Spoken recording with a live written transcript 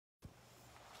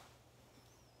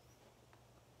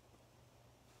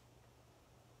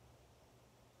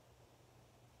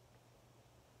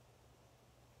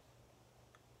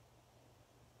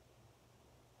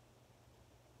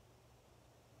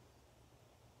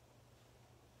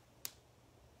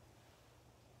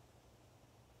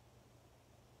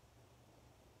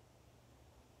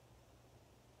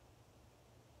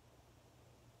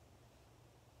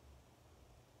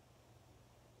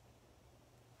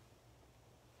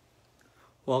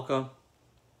Welcome.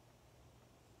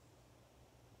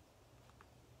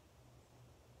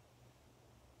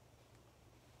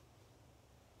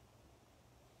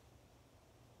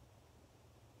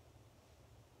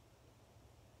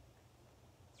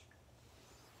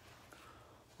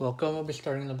 Welcome. We'll be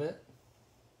starting in a bit.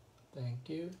 Thank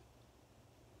you.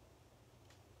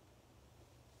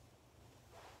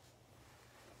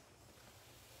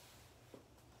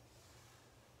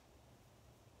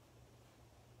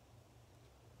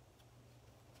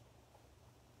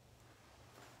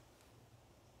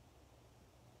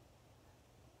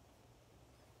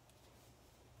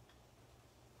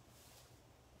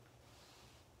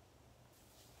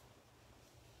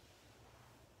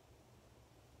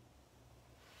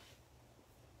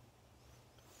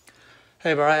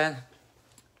 Hey, Brian.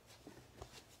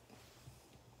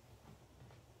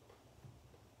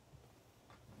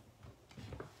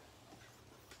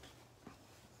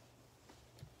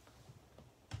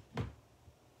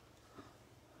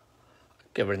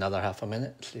 Give it another half a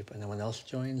minute, see if anyone else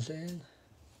joins in,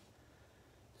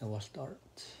 and we'll start.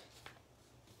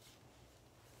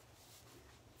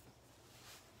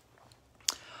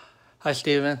 Hi,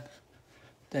 Steven.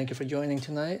 Thank you for joining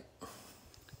tonight.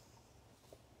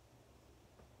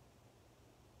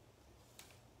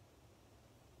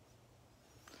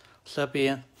 What's up,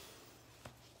 Ian?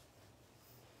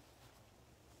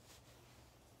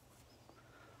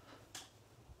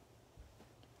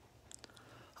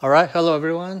 All right, hello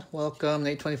everyone. Welcome to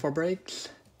 824 Breaks.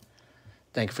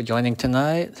 Thank you for joining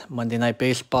tonight. Monday Night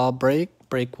Baseball break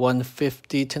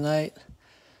 150 tonight.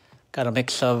 Got a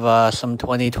mix of some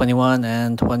 2021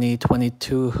 and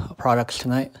 2022 products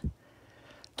tonight.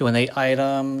 Doing 8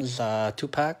 items, 2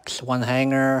 packs, 1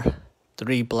 hanger,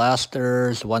 3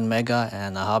 blasters, 1 mega,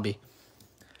 and a hobby.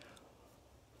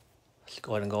 Let's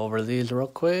go ahead and go over these real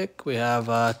quick. We have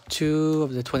 2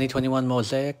 of the 2021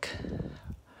 Mosaic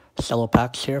cello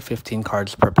packs here, 15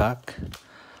 cards per pack.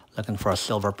 Looking for a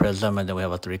silver prism, and then we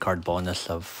have a 3-card bonus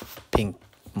of pink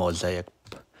Mosaic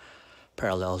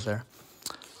parallels there.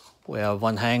 We have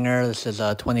 1 hanger. This is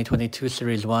a 2022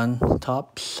 Series 1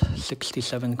 tops,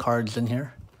 67 cards in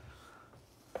here.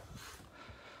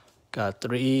 Got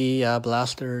 3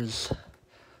 blasters,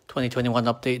 2021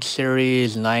 update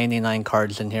series, 99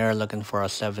 cards in here. Looking for a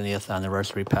 70th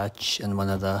anniversary patch in one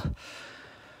of the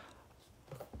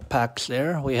packs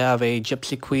there. We have a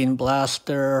Gypsy Queen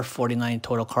blaster, 49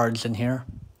 total cards in here.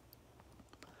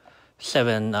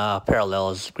 7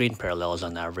 parallels, green parallels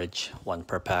on average, 1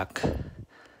 per pack.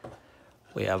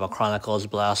 We have a Chronicles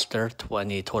blaster,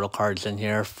 20 total cards in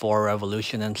here, 4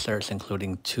 Revolution inserts,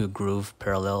 including 2 groove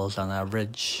parallels on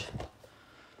average.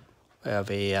 We have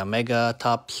a Mega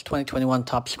Tops 2021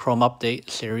 Tops Chrome Update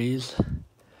series,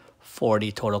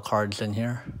 40 total cards in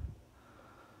here.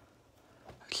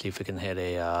 Let's see if we can hit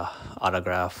a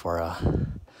autograph or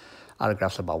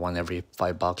autographs about 1 every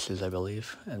 5 boxes, I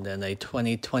believe. And then a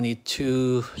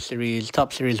 2022 series,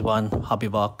 Top Series 1 hobby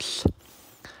box.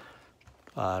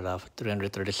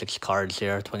 336 cards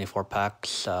here, 24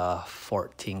 packs,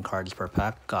 14 cards per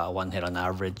pack. 1 hit on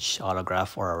average,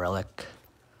 autograph or a relic.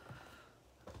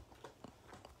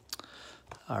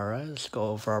 All right, let's go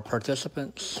over our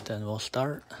participants, then we'll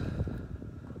start.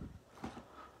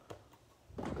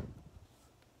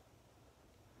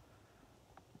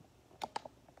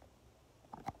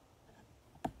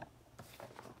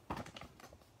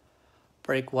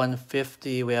 Break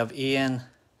 150, we have Ian,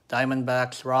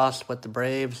 Diamondbacks, Ross with the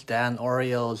Braves, Dan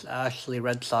Orioles, Ashley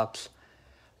Red Sox,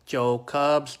 Joe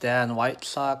Cubs, Dan White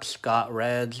Sox, Scott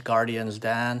Reds, Guardians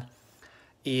Dan,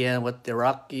 Ian with the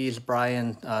Rockies,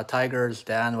 Brian Tigers,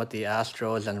 Dan with the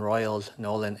Astros and Royals,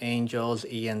 Nolan Angels,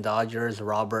 Ian Dodgers,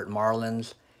 Robert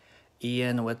Marlins,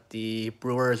 Ian with the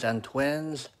Brewers and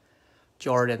Twins,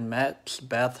 Jordan Mets,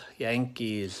 Beth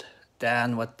Yankees,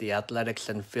 Dan with the Athletics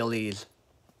and Phillies,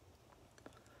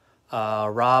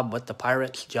 Rob with the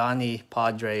Pirates, Johnny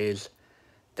Padres,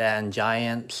 Dan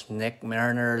Giants, Nick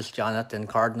Mariners, Jonathan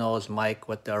Cardinals, Mike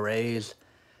with the Rays,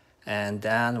 and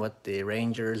Dan with the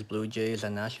Rangers, Blue Jays,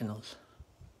 and Nationals.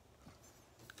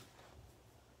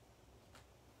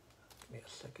 Give me a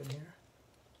second here.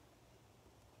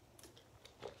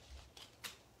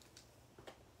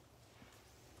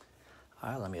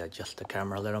 All right, let me adjust the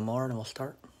camera a little more and we'll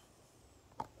start.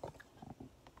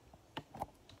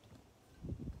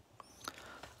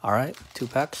 All right, 2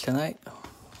 packs tonight,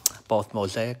 both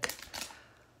Mosaic.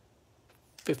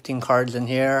 15 cards in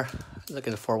here.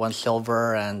 Looking for 1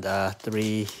 silver and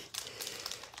 3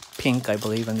 pink, I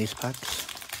believe, in these packs.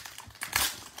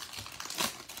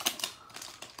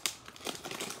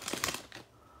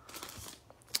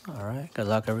 All right, good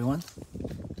luck, everyone.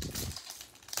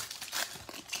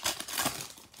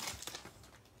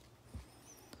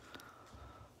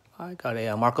 I got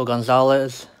a Marco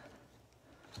Gonzalez,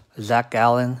 Zach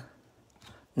Gallen,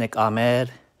 Nick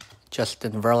Ahmed,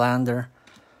 Justin Verlander,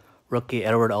 rookie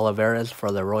Edward Olivares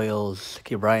for the Royals,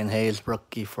 Brian Hayes,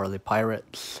 rookie for the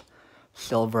Pirates,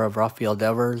 silver of Rafael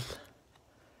Devers,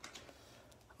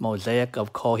 Mosaic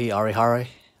of Kohei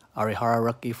Arihara,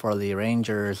 rookie for the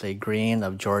Rangers, a green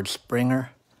of George Springer.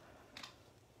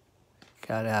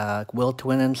 Got a Will to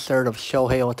Win insert of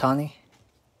Shohei Ohtani.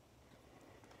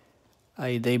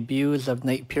 A debuts of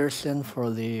Nate Pearson for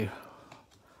the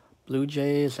Blue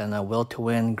Jays, and a Will to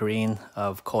Win green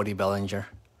of Cody Bellinger.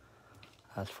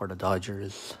 As for the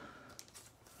Dodgers,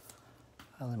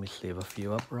 let me sleeve a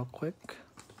few up real quick.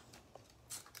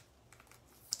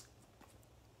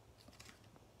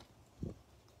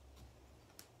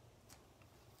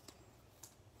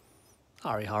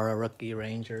 Arihara rookie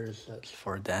Rangers, that's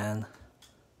for Dan.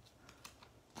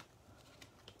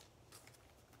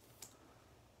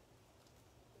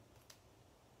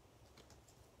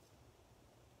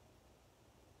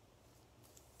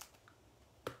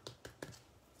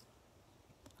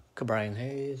 Brian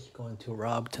Hayes going to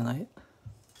Rob tonight.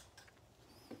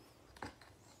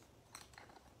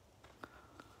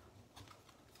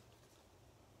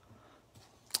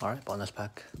 All right, bonus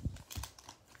pack.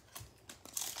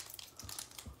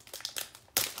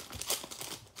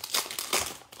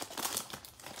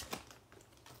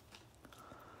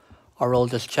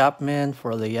 Aroldis Chapman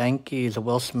for the Yankees,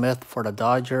 Will Smith for the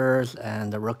Dodgers,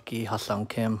 and the rookie Ha-Seong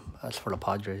Kim, that's for the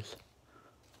Padres.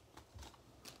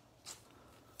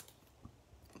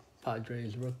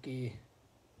 Padres rookie,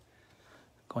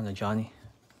 going to Johnny.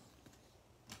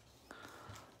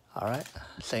 All right,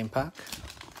 same pack.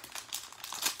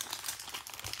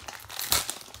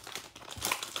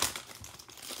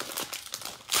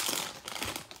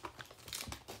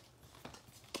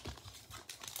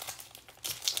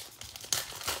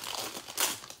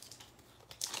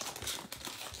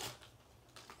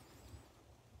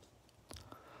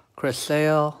 Chris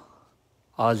Sale,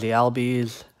 Ozzie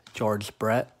Albies, George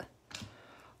Brett,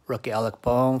 rookie Alec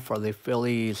Bohm for the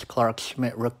Phillies, Clark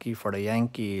Schmidt rookie for the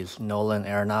Yankees, Nolan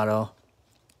Arenado,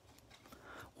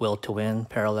 Will to Win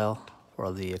parallel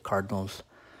for the Cardinals,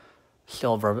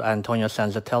 silver Antonio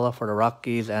Sanzatella for the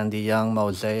Rockies, Andy Young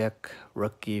Mosaic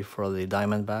rookie for the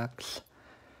Diamondbacks,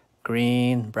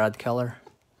 green Brad Keller,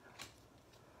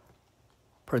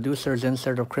 producers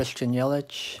insert of Christian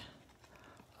Yelich,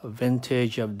 a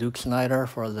vintage of Duke Snider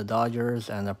for the Dodgers,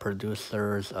 and the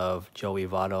producers of Joey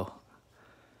Votto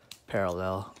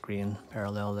parallel, green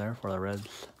parallel there for the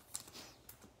Reds.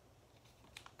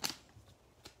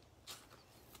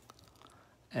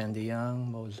 Andy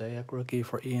Young Mosaic rookie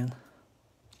for Ian.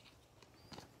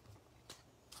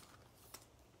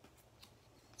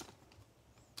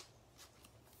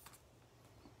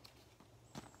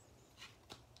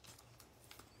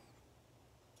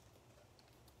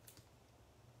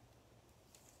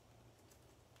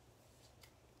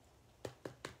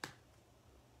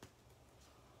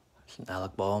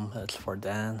 Alec Bohm, that's for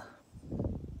Dan.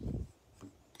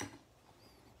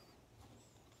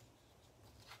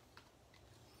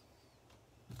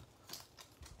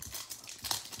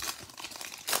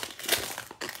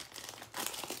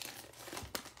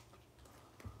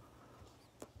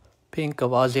 Pink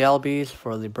of Ozzie Albies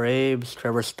for the Braves,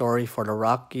 Trevor Story for the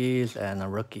Rockies, and a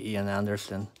rookie Ian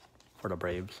Anderson for the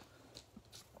Braves.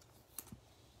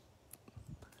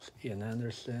 Ian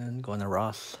Anderson going to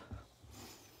Ross.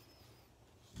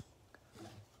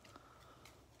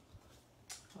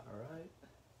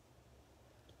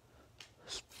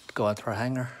 Go out for a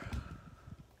hanger.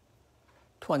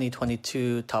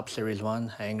 2022 Top Series 1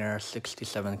 hanger,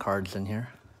 67 cards in here.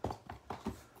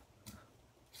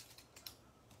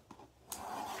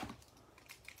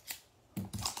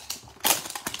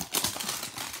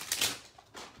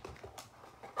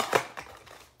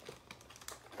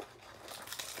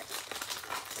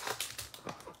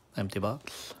 Empty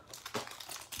box.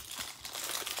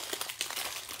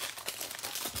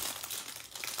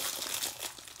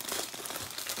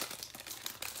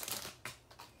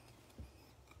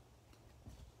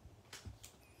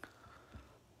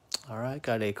 All right,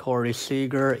 got a Corey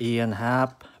Seager, Ian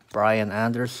Happ, Brian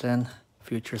Anderson,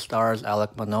 future stars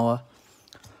Alek Manoah,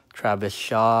 Travis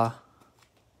Shaw,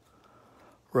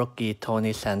 rookie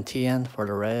Tony Santillan for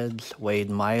the Reds, Wade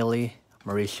Miley,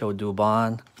 Mauricio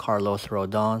Dubon, Carlos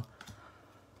Rodon,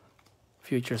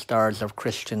 future stars of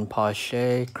Christian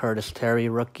Pache, Curtis Terry,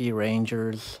 rookie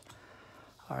Rangers.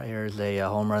 All right, here's a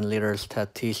home run leaders,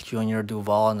 Tatis Jr.,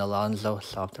 Duvall, and Alonso.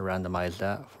 So I'll have to randomize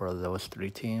that for those three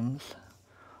teams.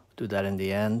 Do that in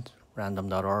the end,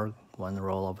 random.org, one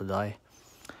roll of a die.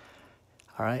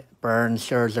 All right, Burns,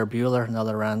 Scherzer, Bueller,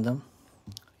 another random.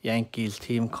 Yankees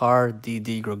team card,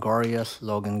 D.D. Gregorius,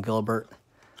 Logan Gilbert.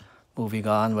 Moving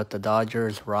on with the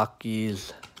Dodgers,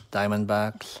 Rockies,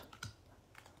 Diamondbacks.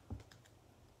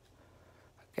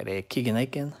 Got a Keegan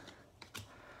Aiken.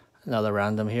 Another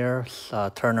random here,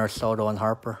 Turner, Soto, and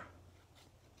Harper.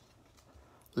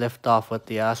 Liftoff with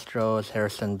the Astros,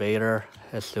 Harrison Bader,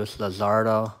 Jesus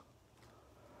Luzardo.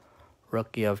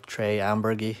 Rookie of Trey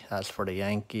Ambergy, that's for the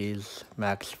Yankees,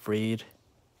 Max Fried.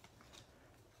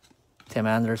 Tim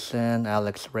Anderson,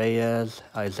 Alex Reyes,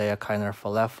 Isaiah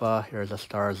Kiner-Falefa. Here's the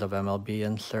Stars of MLB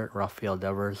insert, Rafael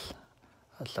Devers.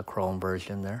 That's the chrome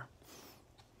version there.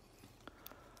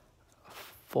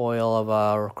 Foil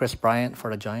of Chris Bryant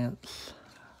for the Giants.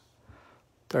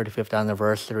 35th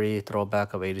anniversary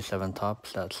throwback of 87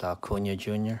 Tops. That's Cunha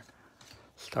Jr.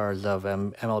 Stars of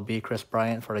MLB, Chris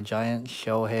Bryant for the Giants,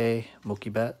 Shohei,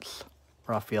 Mookie Betts,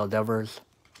 Rafael Devers.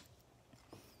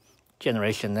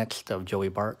 Generation Next of Joey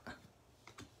Bart.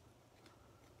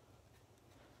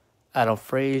 Adam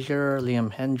Frazier,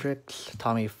 Liam Hendricks,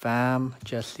 Tommy Pham,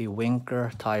 Jesse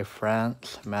Winker, Ty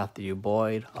France, Matthew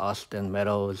Boyd, Austin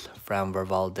Meadows, Framber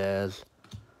Valdez,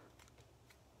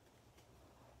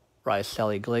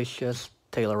 Raisel Iglesias,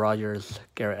 Taylor Rogers,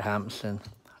 Garrett Hampson,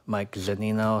 Mike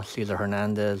Zunino, Cesar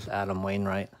Hernandez, Adam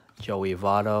Wainwright, Joey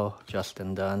Votto,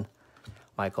 Justin Dunn,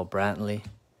 Michael Brantley,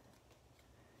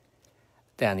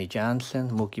 Danny Jansen,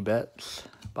 Mookie Betts,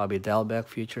 Bobby Dalbec,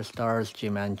 Future Stars,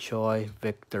 Ji-Man Choi,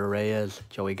 Victor Reyes,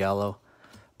 Joey Gallo,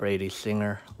 Brady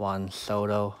Singer, Juan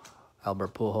Soto,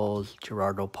 Albert Pujols,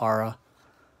 Gerardo Parra,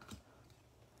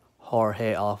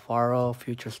 Jorge Alfaro,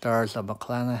 Future Stars of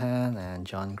McClanahan, and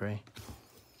John Gray.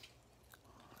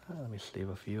 Let me sleeve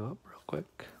a few up real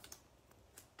quick.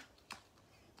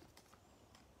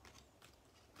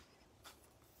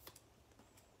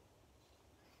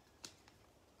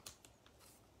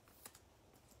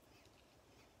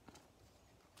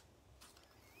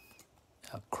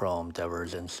 A chrome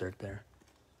Devers insert there.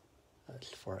 That's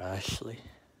for Ashley.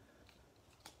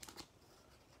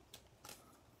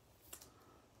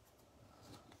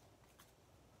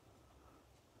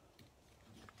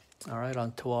 All right,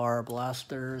 on to our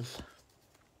blasters.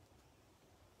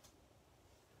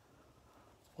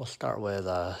 We'll start with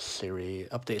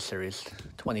update series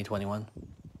 2021.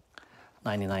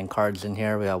 99 cards in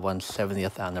here. We have one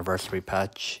 70th anniversary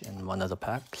patch in one of the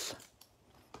packs.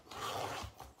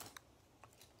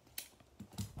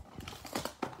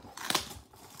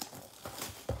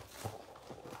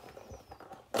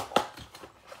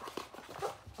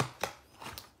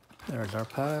 There's our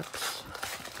packs.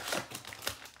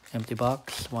 Empty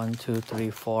box. 1, 2, 3,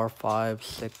 4, 5,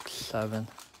 6, 7.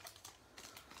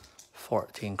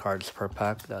 14 cards per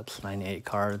pack. That's 98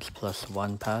 cards plus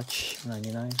one patch.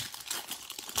 99.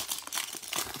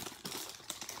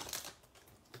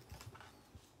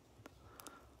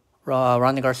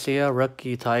 Ronnie Garcia,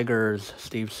 rookie Tigers.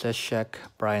 Steve Cishek,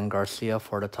 Brian Garcia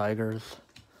for the Tigers.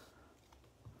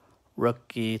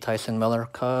 Rookie Tyson Miller,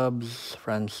 Cubs.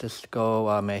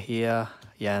 Francisco Mejia,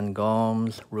 Yan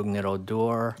Gomes, Rougned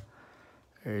Odor.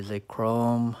 There's a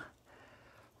chrome.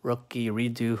 Rookie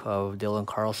redo of Dylan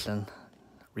Carlson,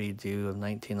 redo of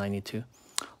 1992.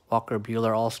 Walker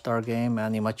Buehler All-Star Game,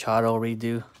 Manny Machado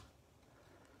redo.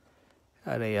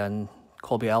 Got a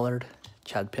Colby Allard,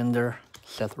 Chad Pinder,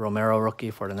 Seth Romero rookie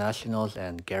for the Nationals,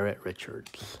 and Garrett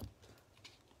Richards.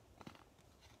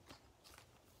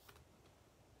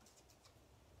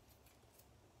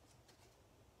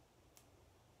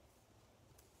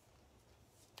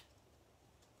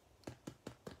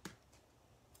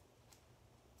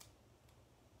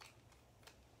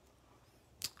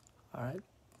 All right,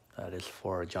 that is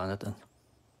for Jonathan.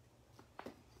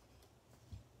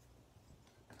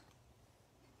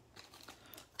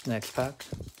 Next pack.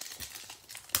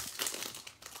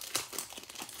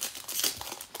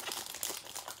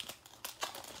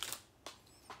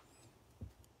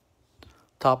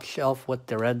 Top shelf with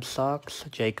the Red Sox,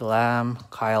 Jake Lamb,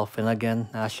 Kyle Finnegan,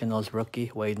 Nationals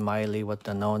rookie, Wade Miley with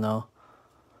the no-no.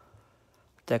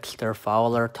 Dexter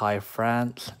Fowler, Ty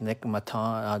France, Nick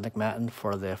Matton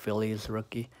for the Phillies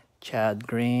rookie, Chad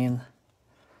Green,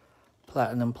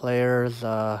 Platinum Players,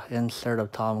 insert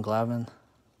of Tom Glavine.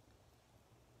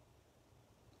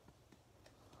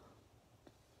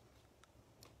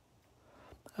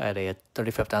 I had a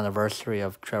 35th anniversary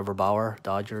of Trevor Bauer,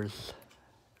 Dodgers,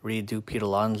 redo Pete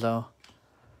Alonso.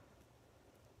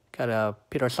 Got a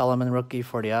Peter Solomon rookie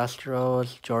for the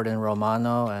Astros, Jordan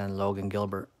Romano, and Logan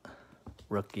Gilbert,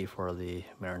 rookie for the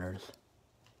Mariners.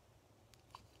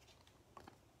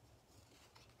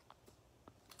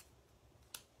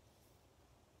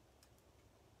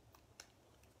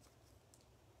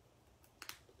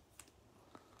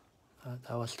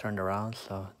 That was turned around,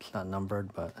 so it's not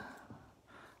numbered, but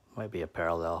might be a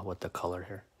parallel with the color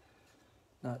here.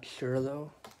 Not sure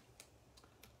though.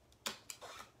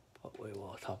 But we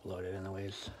will top load it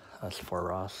anyways. That's for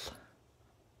Ross.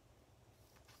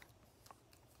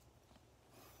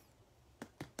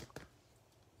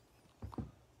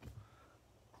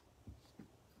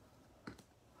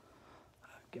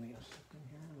 Give me a second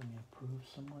here. Let me approve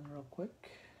someone real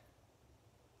quick.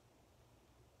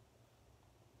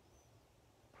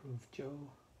 Approve Joe.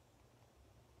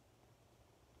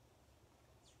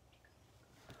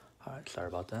 Alright, sorry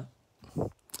about that.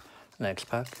 Next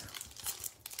pack.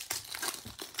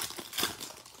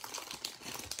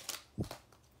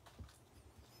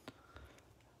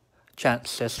 Chance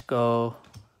Cisco,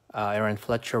 Aaron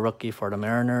Fletcher, rookie for the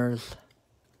Mariners.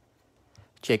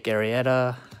 Jake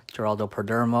Arrieta, Geraldo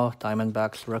Perdomo,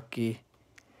 Diamondbacks rookie.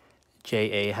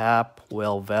 J.A. Happ,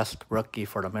 Will Vest, rookie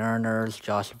for the Mariners.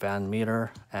 Josh Van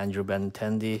Meter, Andrew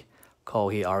Benintendi,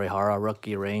 Kohei Arihara,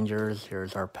 rookie Rangers.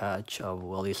 Here's our patch of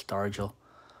Willie Stargell.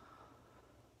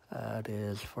 That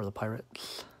is for the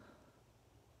Pirates.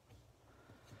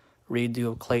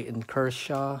 Redo of Clayton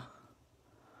Kershaw.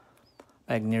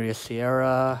 Magneria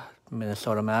Sierra,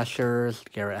 Minnesota Mashers,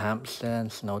 Garrett Hampson,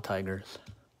 Snow Tigers.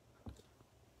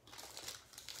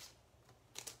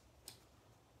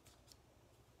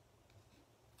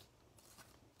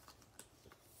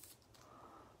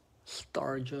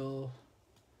 Stargell.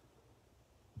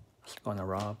 Let's go on to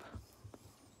Rob.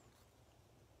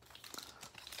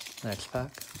 Next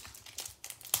pack.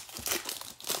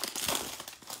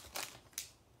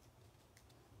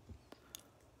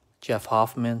 Jeff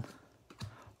Hoffman.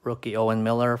 Rookie Owen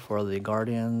Miller for the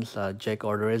Guardians. Jake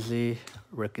Odorizzi.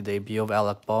 Rookie debut of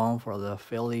Alec Bohm for the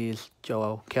Phillies.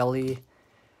 Joe Kelly.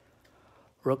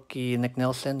 Rookie Nick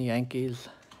Nelson, Yankees.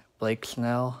 Blake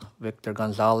Snell. Victor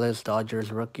Gonzalez,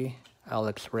 Dodgers rookie.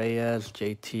 Alex Reyes.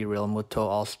 JT Realmuto,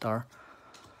 All-Star.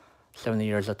 70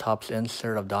 years of Topps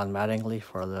insert of Don Mattingly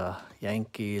for the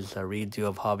Yankees. A redo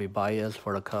of Javi Baez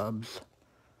for the Cubs.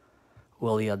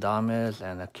 Willie Adames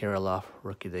and a Kirilloff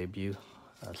rookie debut.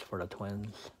 That's for the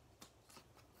Twins.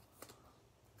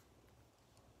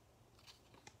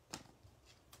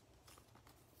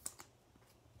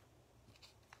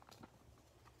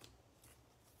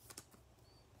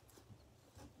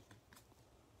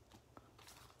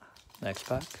 Next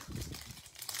pack.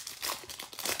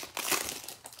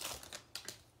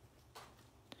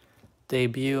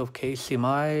 Debut of Casey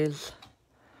Mize.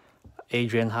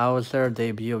 Adrian Hauser,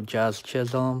 debut of Jazz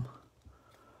Chisholm.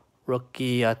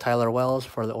 Rookie Tyler Wells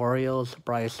for the Orioles.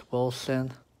 Bryce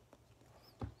Wilson.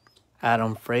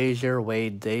 Adam Frazier,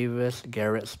 Wade Davis,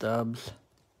 Garrett Stubbs.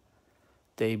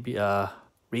 Debut,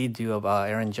 redo of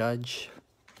Aaron Judge.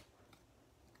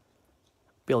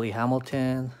 Billy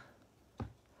Hamilton.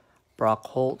 Brock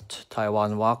Holt,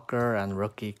 Taiwan Walker, and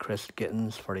rookie Chris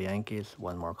Gittens for the Yankees.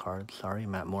 One more card, sorry,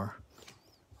 Matt Moore.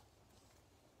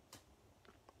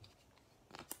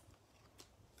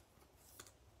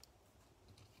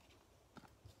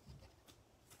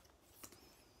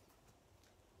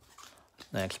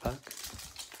 Next pack.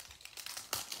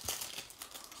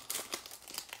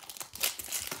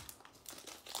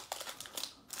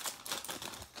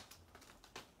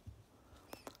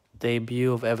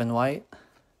 Debut of Evan White.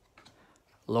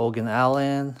 Logan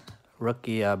Allen,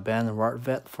 rookie Ben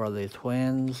Rortvedt for the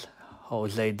Twins.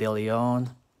 Jose De Leon.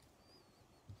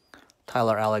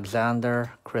 Tyler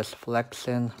Alexander, Chris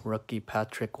Flexen, rookie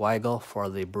Patrick Weigel for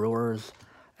the Brewers.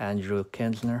 Andrew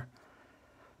Kinsner.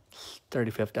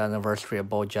 35th anniversary of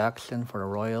Bo Jackson for the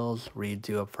Royals.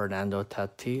 Redo of Fernando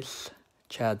Tatis.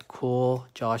 Chad Kuhl,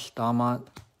 Josh Damont,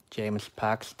 James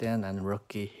Paxton, and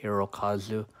rookie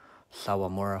Hirokazu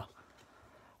Sawamura.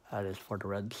 That is for the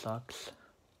Red Sox.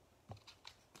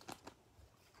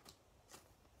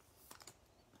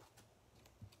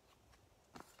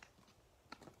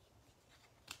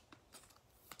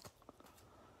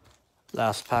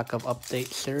 Last pack of Update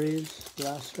Series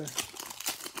Blaster.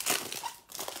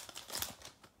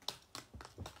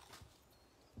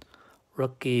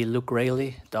 Rookie Luke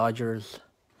Raley, Dodgers.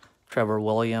 Trevor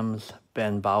Williams,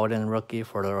 Ben Bowden, rookie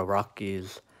for the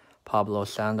Rockies. Pablo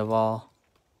Sandoval.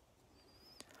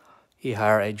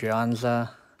 Ihar Adrianza.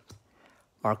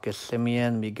 Marcus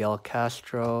Simeon, Miguel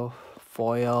Castro.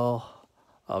 Foil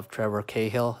of Trevor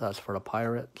Cahill, that's for the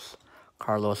Pirates.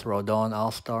 Carlos Rodon,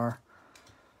 All-Star.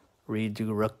 Redo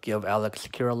rookie of Alex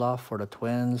Kirilloff for the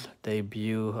Twins.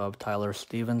 Debut of Tyler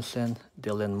Stevenson,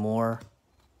 Dylan Moore.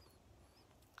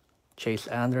 Chase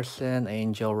Anderson,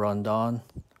 Angel Rondon,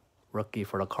 rookie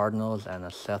for the Cardinals, and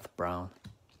a Seth Brown.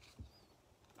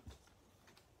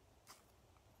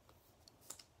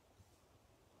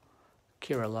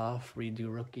 Kirilov,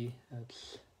 redo rookie.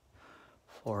 That's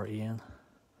for Ian.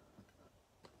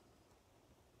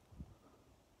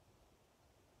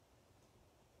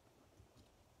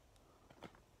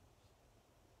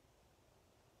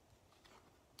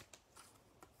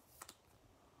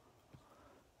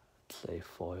 It's a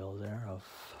foil there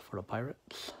for the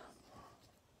Pirates.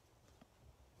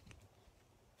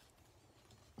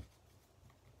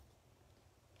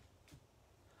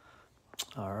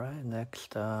 All right,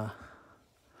 next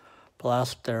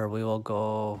blaster, we will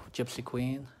go Gypsy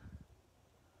Queen.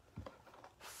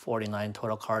 49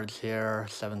 total cards here,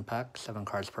 7 packs, 7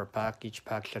 cards per pack. Each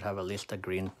pack should have at least a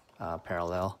green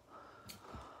parallel.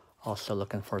 Also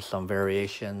looking for some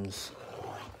variations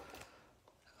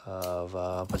of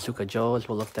Bazooka Joes.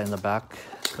 We'll look in the back.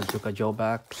 Bazooka Joe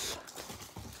backs,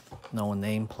 no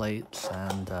name plates,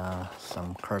 and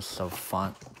some Curse of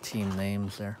Font team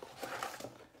names there.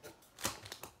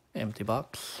 Empty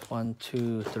box. 1,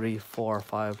 2, 3, 4,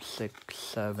 5, 6,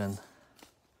 7.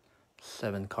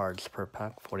 7 cards per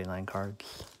pack, 49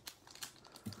 cards.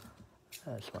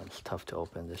 This one's tough to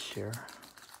open this year.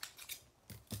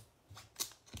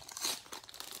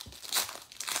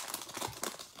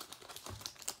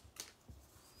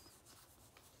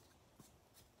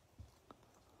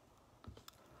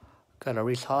 Got a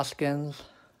Reese Hoskins,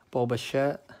 Bo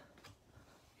Bichette,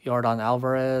 Yordan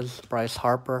Alvarez, Bryce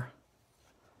Harper,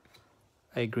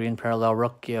 a green parallel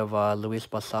rookie of Luis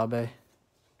Basabe,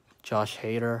 Josh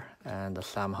Hader, and a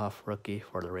Sam Huff rookie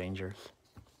for the Rangers.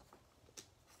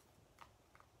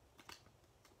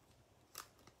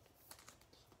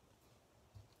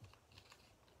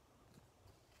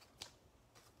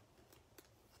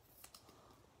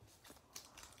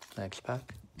 Next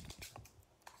pack.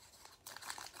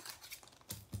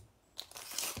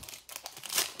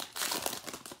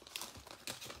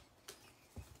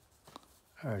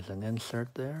 There's an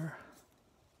insert there.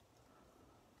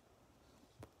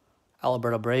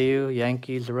 Alberto Abreu,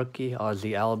 Yankees rookie.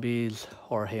 Ozzie Albies,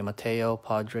 Jorge Mateo,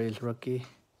 Padres rookie.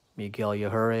 Miguel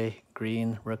Yajure,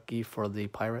 green rookie for the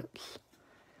Pirates.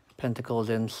 Pentacles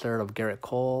insert of Garrett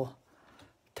Cole.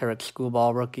 Tarek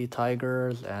Skubal rookie,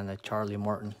 Tigers, and a Charlie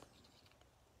Morton.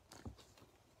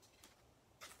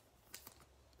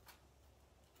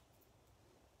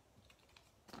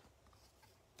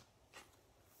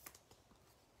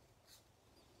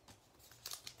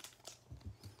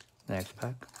 Next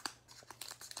pack.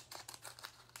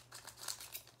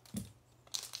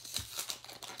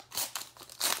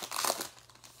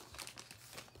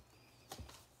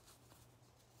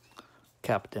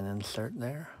 Captain insert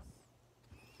there.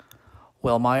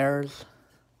 Will Myers,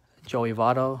 Joey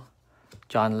Votto,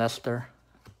 John Lester,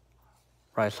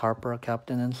 Bryce Harper,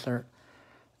 captain insert.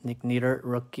 Nick Neidert,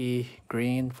 rookie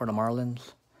green for the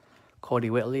Marlins. Cody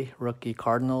Whitley, rookie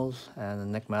Cardinals, and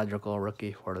Nick Madrigal,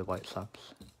 rookie for the White Sox.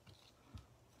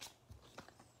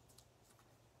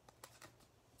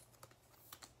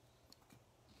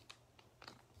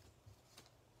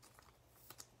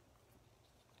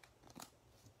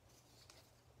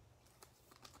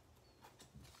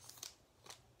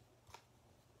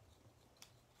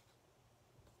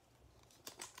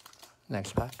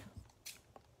 Next pack.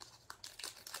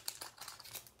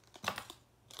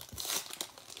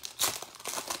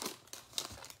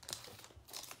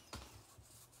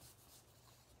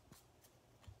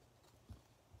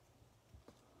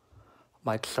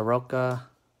 Mike Soroka,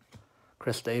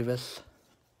 Chris Davis,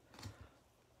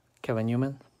 Kevin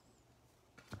Newman,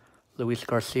 Luis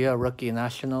Garcia, rookie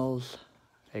Nationals,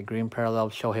 a green parallel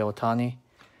Shohei Ohtani,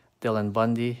 Dylan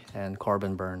Bundy, and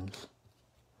Corbin Burns.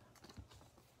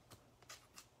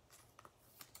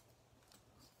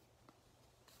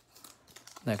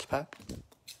 Next pack.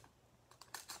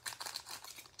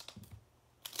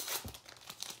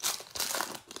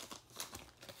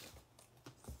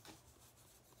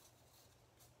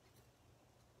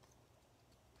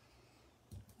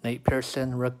 Nate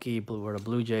Pearson, rookie for the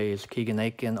Blue Jays. Keegan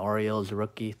Aiken, Orioles,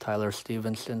 rookie. Tyler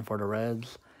Stevenson for the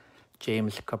Reds.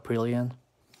 James Caprillion.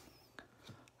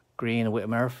 Green, Whit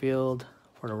Merrifield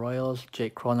for the Royals.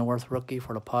 Jake Cronenworth, rookie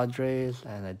for the Padres.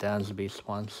 And a Dansby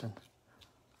Swanson.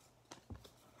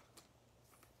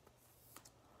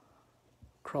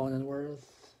 Cronenworth.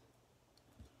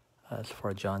 That's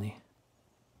for Johnny.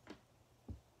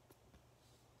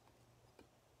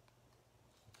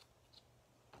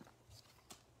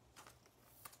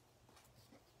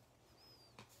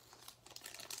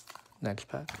 Next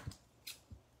pack.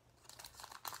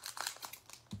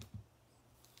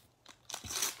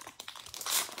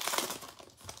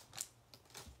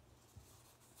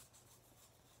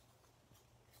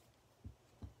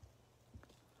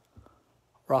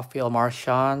 Rafael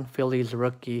Marchand, Phillies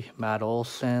rookie. Matt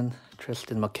Olson.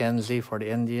 Tristan McKenzie for the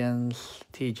Indians.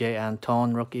 TJ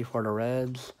Antone, rookie for the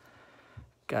Reds.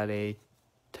 Got a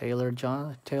Taylor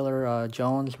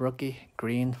Jones, rookie.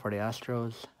 Green for the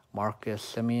Astros. Marcus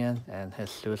Simeon and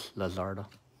Jesus Lazardo.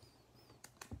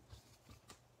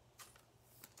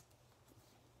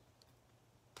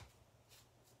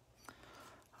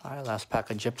 All right, last pack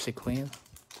of Gypsy Queen.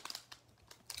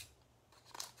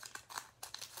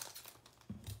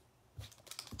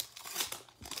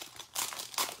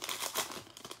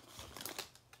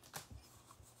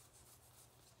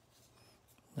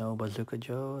 No Bazooka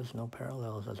Joes, no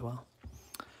parallels as well.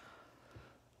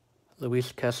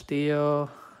 Luis Castillo,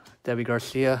 Debbie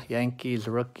Garcia, Yankees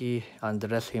rookie.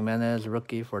 Andres Jimenez,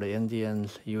 rookie for the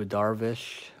Indians. Yu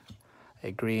Darvish,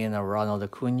 a green of Ronald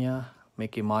Acuna.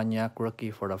 Mickey Moniak, rookie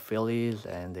for the Phillies,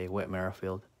 and a Whit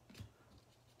Merrifield.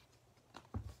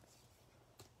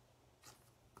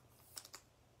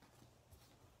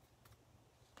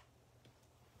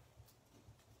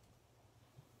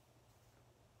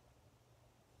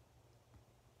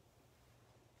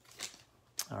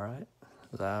 All right,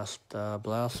 last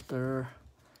blaster.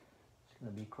 It's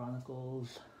gonna be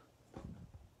Chronicles.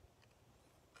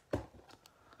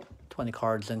 20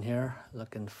 cards in here.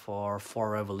 Looking for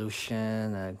 4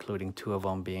 Revolution, including 2 of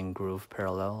them being groove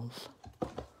parallels.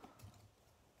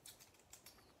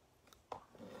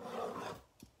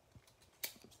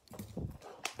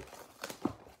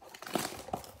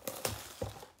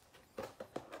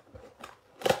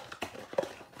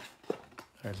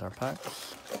 There's our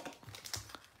packs.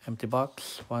 Empty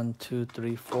box. 1, 2,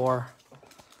 3, 4.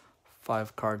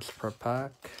 5 cards per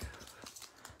pack.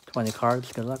 20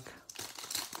 cards. Good luck.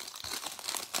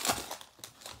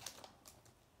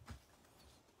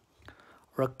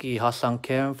 Rookie Ha-Seong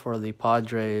Kim for the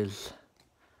Padres.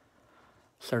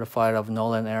 Certified of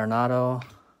Nolan Arenado.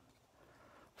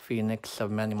 Phoenix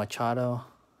of Manny Machado.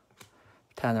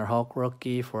 Tanner Houck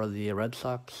rookie for the Red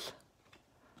Sox.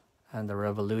 And the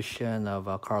Revolution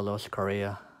of Carlos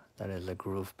Correa. That is a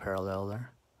groove parallel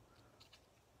there.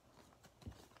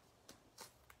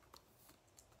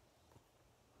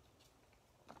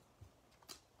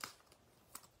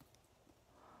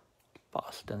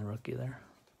 Boston rookie there.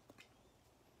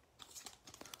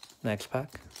 Next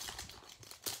pack.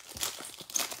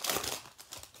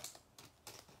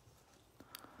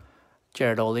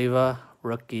 Jared Oliva,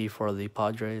 rookie for the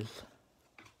Padres.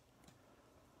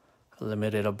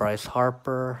 Limited of Bryce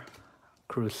Harper.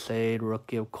 Crusade,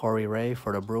 rookie of Corey Ray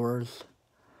for the Brewers.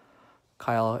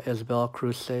 Kyle Isbell,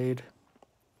 Crusade.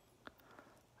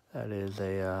 That is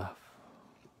a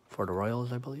for the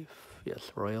Royals, I believe.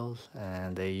 Yes, Royals.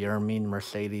 And a Yermin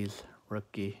Mercedes,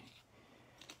 rookie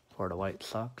for the White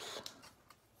Sox.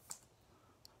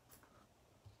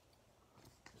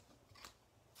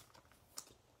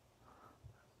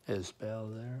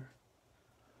 Isbell there.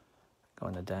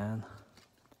 Going to Dan.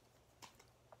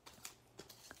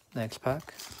 Next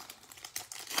pack.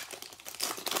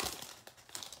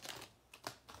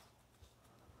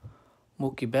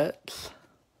 Mookie Betts.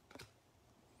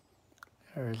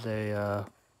 There's a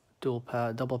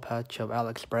double patch of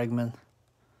Alex Bregman.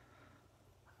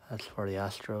 That's for the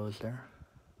Astros there.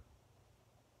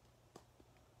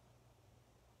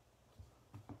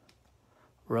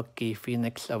 Rookie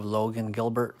Phoenix of Logan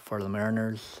Gilbert for the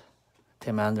Mariners.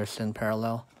 Tim Anderson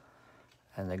parallel.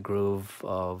 And the groove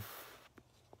of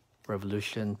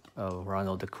Revolution of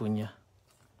Ronald Acuna.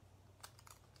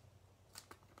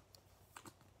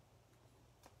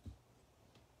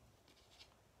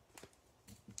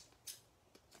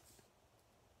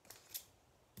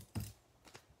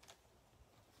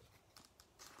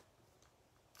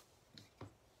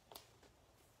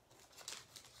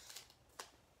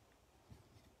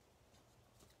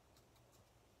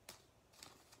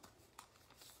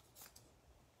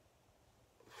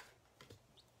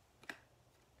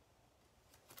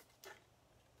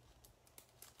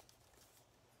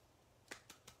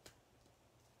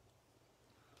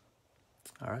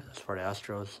 All right, that's for the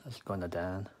Astros. That's going to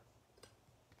Dan.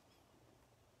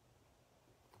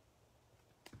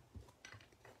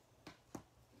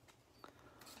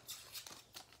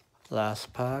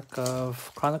 Last pack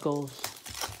of Chronicles.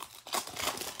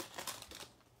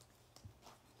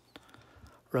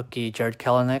 Rookie Jared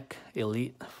Kelenic,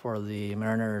 elite for the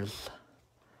Mariners.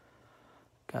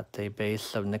 Got the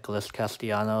base of Nicholas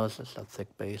Castellanos. It's a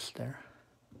thick base there.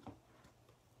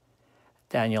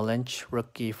 Daniel Lynch,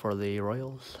 rookie for the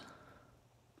Royals.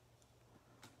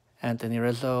 Anthony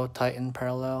Rizzo, Titan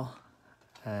parallel.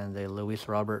 And a Luis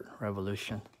Robert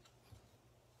Revolution.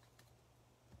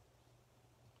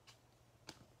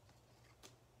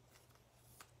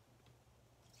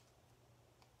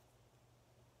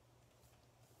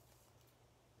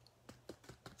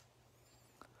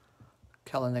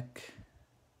 Kalanick.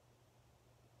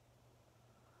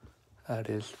 That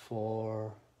is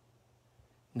for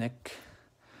Nick.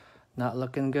 Not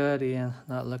looking good, Ian.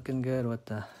 Not looking good with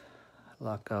the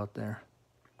lockout there.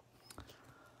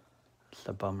 It's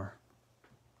a bummer.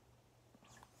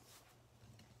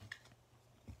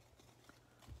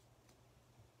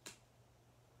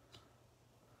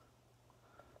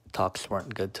 Talks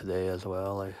weren't good today as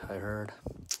well, I heard.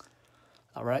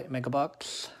 All right,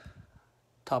 Megabox.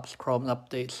 Topps Chrome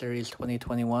Update Series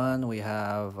 2021. We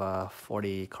have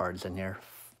 40 cards in here.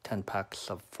 10 packs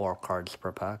of 4 cards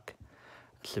per pack.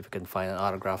 Let's see if we can find an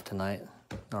autograph tonight.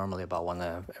 Normally about one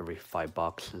every 5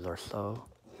 boxes or so.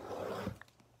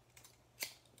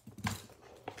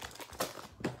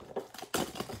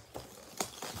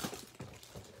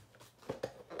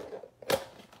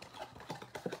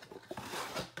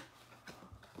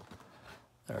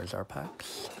 There's our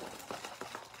packs.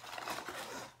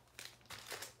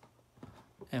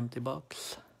 Empty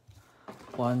box.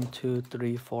 1, 2,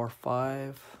 3, 4,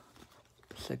 5,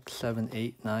 6, 7,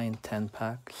 8, 9, 10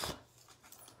 packs.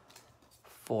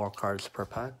 4 cards per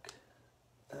pack.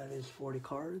 That is 40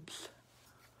 cards.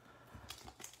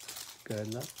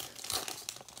 Good luck.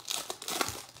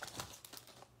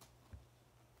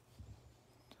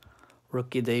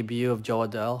 Rookie debut of Joe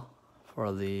Adell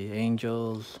for the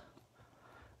Angels.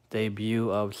 Debut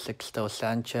of Sixto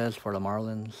Sanchez for the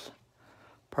Marlins.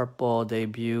 Purple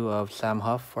debut of Sam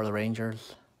Huff for the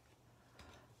Rangers.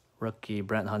 Rookie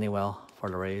Brent Honeywell for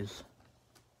the Rays.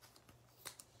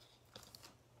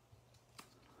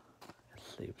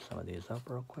 Let's sleeve some of these up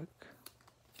real quick.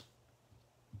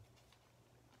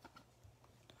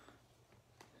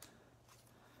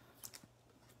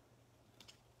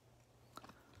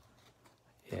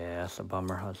 Yeah, that's a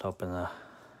bummer. I was hoping to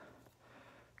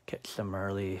get some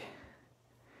early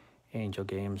Angel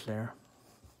games there.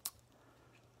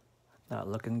 Not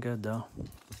looking good though.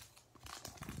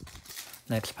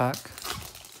 Next pack.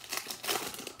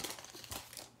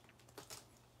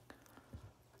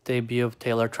 Debut of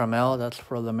Taylor Trammell, that's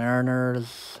for the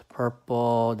Mariners.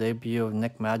 Purple debut of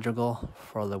Nick Madrigal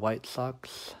for the White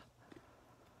Sox.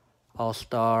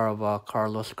 All-Star of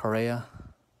Carlos Correa.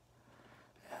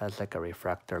 It has like a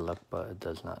refractor look, but it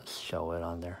does not show it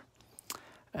on there.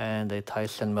 And a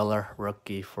Tyson Miller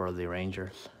rookie for the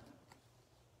Rangers.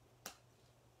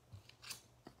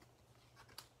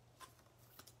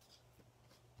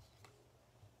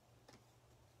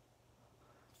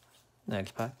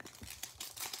 Next pack.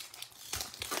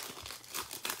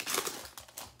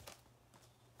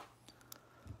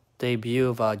 Debut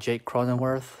of Jake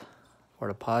Cronenworth for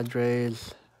the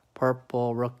Padres.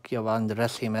 Purple rookie of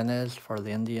Andres Jimenez for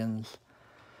the Indians.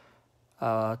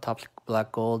 Topps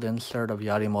black gold insert of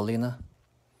Yadi Molina.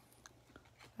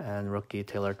 And rookie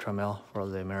Taylor Trammell for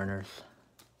the Mariners.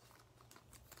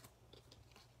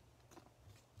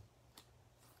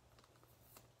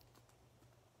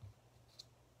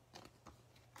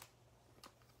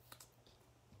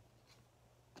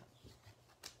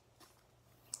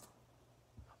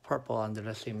 Purple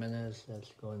Andres Jimenez,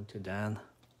 that's going to Dan.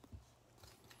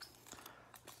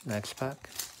 Next pack.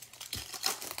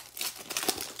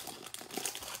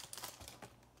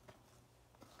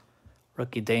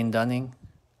 Rookie Dane Dunning,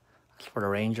 that's for the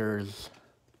Rangers.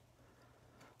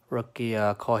 Rookie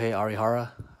Kohei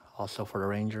Arihara, also for the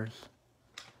Rangers.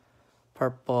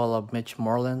 Purple of Mitch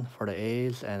Moreland for the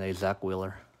A's, and a Zach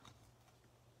Wheeler.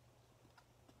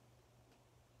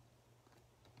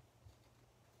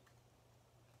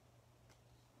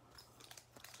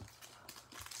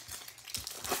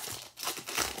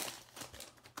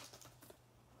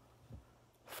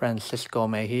 Francisco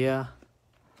Mejia.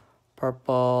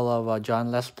 Purple of John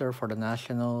Lester for the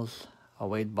Nationals.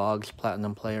 Wade Boggs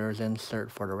Platinum Players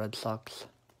insert for the Red Sox.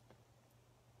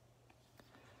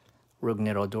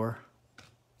 Rougned Odor.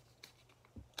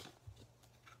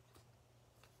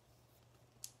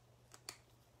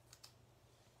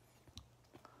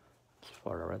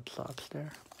 For the Red Sox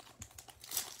there.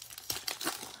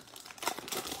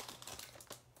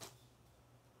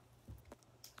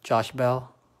 Josh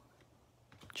Bell.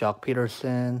 Jock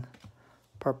Peterson.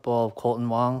 Purple of Colton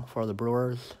Wong for the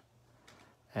Brewers.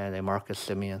 And a Marcus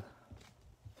Semien.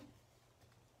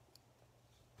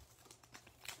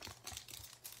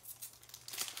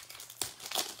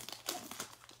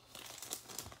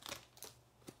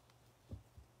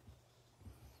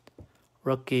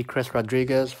 Rookie Chris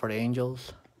Rodriguez for the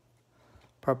Angels.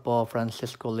 Purple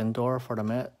Francisco Lindor for the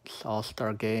Mets.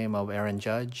 All-Star Game of Aaron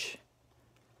Judge.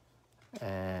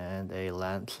 And a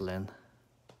Lance Lynn.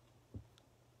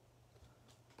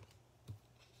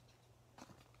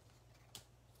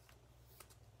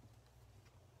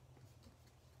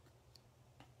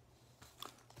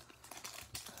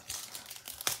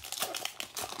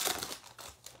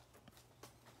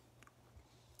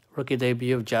 Rookie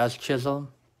debut of Jazz Chisholm.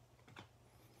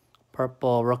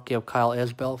 Purple rookie of Kyle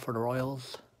Isbell for the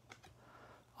Royals.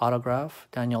 Autograph,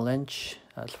 Daniel Lynch,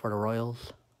 that's for the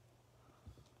Royals.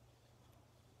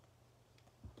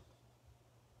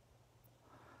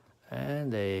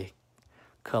 And a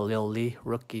Khalil Lee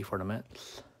rookie for the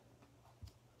Mets.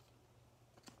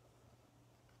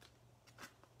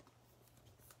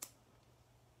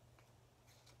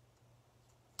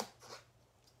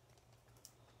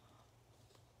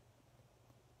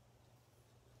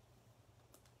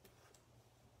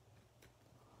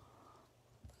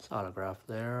 Autograph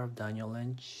there of Daniel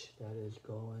Lynch. That is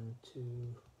going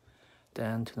to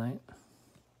Dan tonight.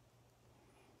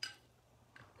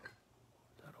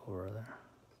 That over there.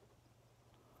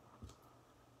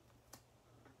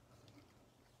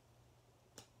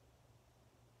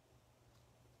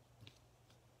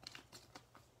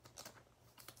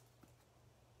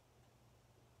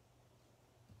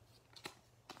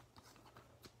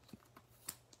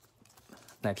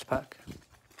 Next pack.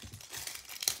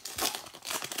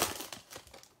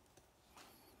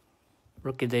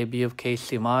 Rookie debut of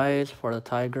Casey Mize for the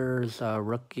Tigers.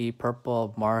 Rookie purple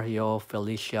of Mario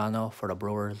Feliciano for the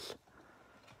Brewers.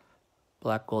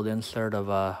 Black gold insert of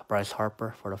Bryce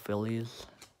Harper for the Phillies.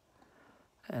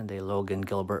 And a Logan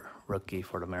Gilbert rookie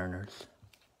for the Mariners.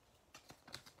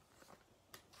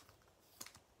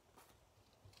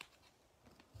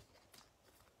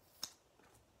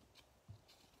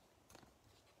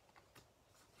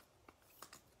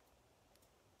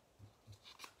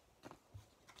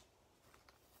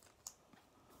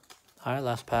 All right,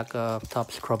 last pack of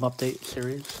Topps Chrome Update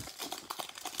series.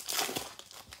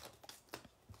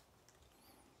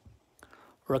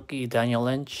 Rookie Daniel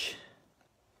Lynch.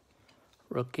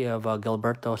 Rookie of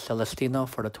Gilberto Celestino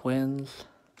for the Twins.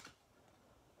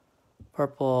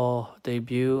 Purple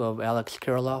debut of Alex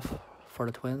Kirilloff for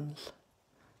the Twins.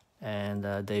 And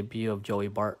debut of Joey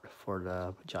Bart for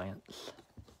the Giants.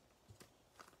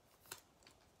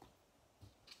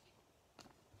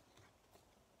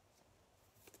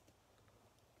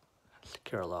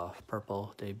 Kirilloff,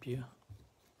 purple debut.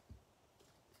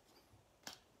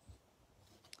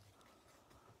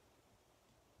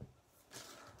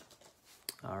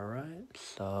 All right,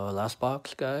 so last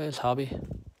box, guys. Hobby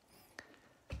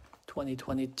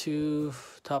 2022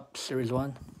 Top Series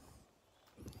 1.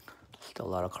 Still a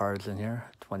lot of cards in here.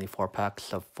 24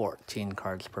 packs of 14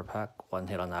 cards per pack. One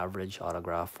hit on average,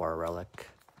 autograph or a relic.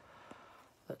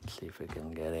 Let's see if we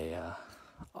can get a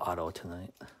auto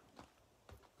tonight.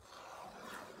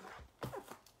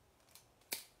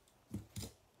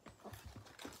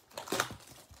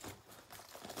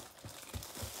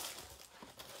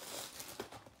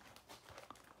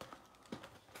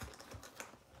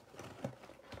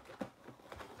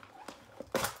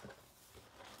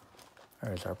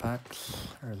 There's our packs.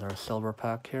 There's our silver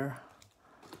pack here.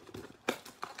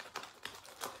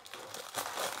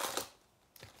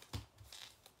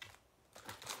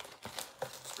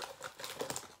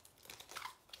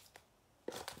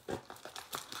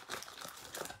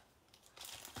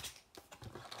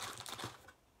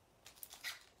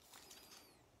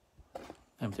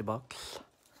 Empty box.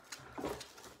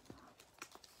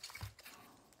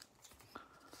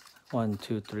 1,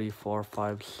 2, 3, 4,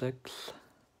 5, 6.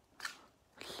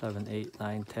 7, 8,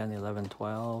 9, 10, 11,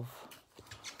 12,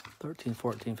 13,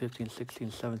 14, 15,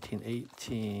 16, 17,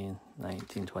 18,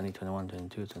 19, 20, 21,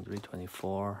 22, 23,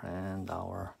 24, and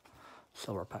our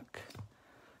silver pack.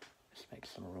 Let's make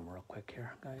some room real quick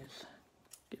here, guys.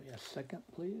 Give me a second,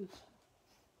 please.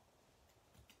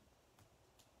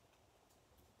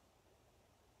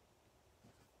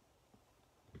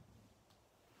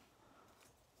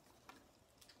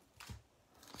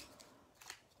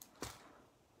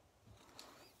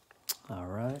 All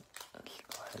right, let's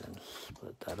go ahead and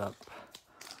split that up.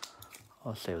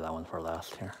 I'll save that one for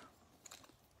last here.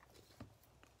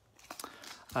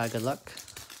 All right, good luck.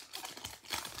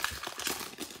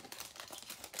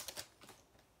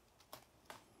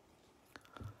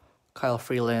 Kyle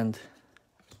Freeland,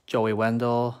 Joey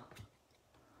Wendell,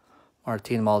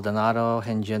 Martin Maldonado,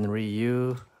 Hyunjin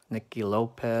Ryu, Nicky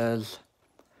Lopez,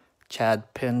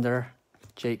 Chad Pinder,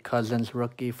 Jake Cousins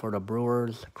rookie for the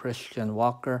Brewers, Christian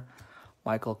Walker,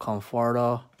 Michael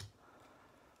Conforto,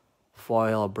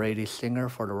 foil Brady Singer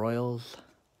for the Royals,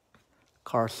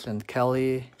 Carson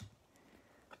Kelly,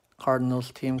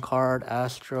 Cardinals team card,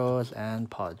 Astros, and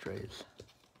Padres.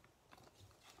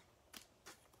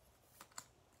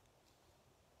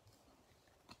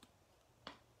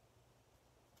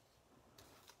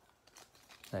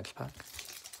 Next pack.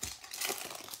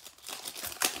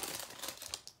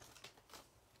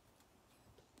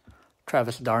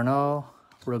 Travis d'Arnaud,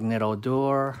 Rugnit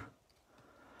Odor.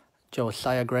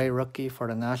 Josiah Gray, rookie for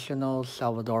the Nationals.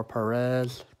 Salvador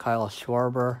Perez. Kyle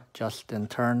Schwarber. Justin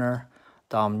Turner.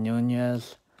 Dom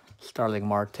Nunez. Starling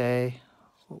Marte.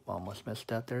 Ooh, almost missed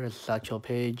that there. Is Satchel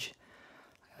Paige.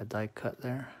 A die cut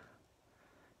there.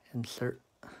 Insert.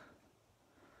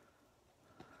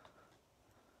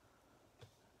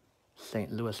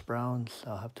 St. Louis Browns.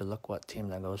 I'll have to look what team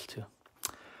that goes to.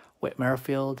 Whit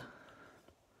Merrifield.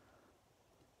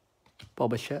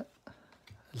 Bobichette.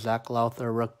 Zach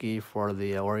Lowther, rookie for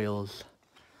the Orioles.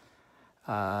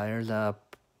 Here's a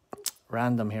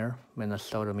random here.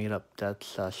 Minnesota meetup.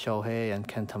 That's Shohei and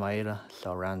Kenta Maeda.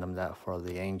 So random that for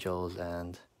the Angels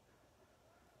and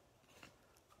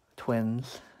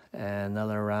Twins. And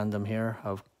another random here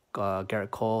of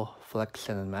Garrett Cole,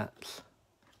 Flexen, and Mats.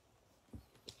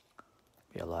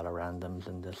 Be a lot of randoms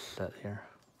in this set here.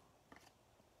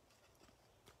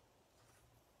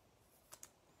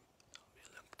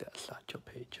 Look that Satchel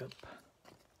Page up.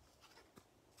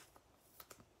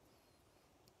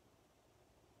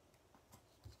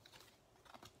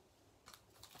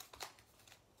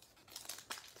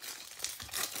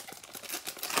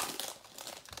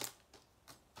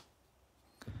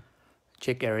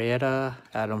 Chick Arrieta,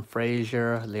 Adam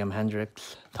Frazier, Liam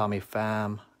Hendricks, Tommy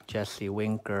Pham, Jesse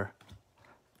Winker,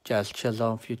 Jazz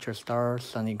Chisholm, Future Stars,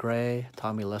 Sonny Gray,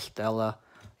 Tommy LaStella,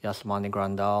 Yasmani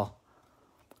Grandal,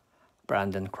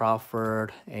 Brandon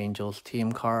Crawford, Angels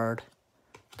team card,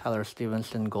 Tyler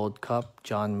Stevenson, Gold Cup,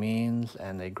 John Means,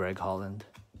 and a Greg Holland.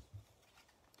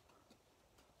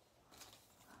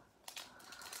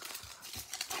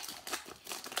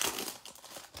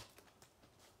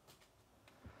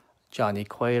 Johnny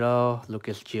Cueto,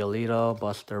 Lucas Giolito,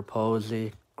 Buster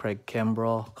Posey, Craig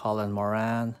Kimbrell, Colin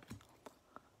Moran,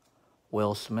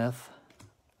 Will Smith,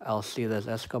 Alcides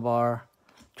Escobar,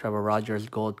 Trevor Rogers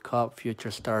Gold Cup,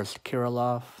 Future Stars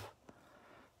Kirilloff.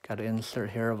 Got an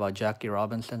insert here of Jackie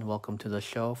Robinson, welcome to the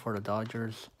show for the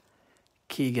Dodgers.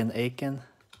 Keegan Aiken,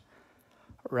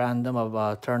 random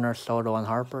of Turner, Soto, and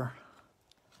Harper.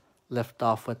 Lift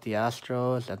off with the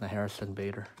Astros and the Harrison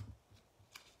Bader.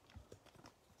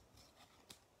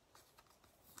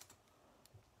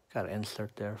 Got an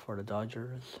insert there for the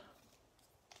Dodgers.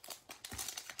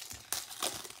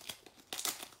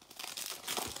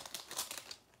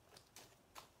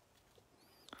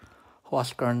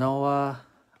 Huascar Noah,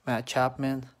 Matt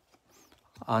Chapman,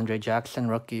 Andre Jackson,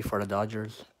 rookie for the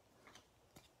Dodgers.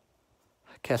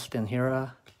 Keston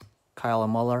Hiura, Kyle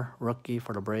Muller, rookie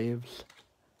for the Braves.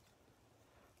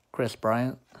 Chris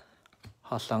Bryant,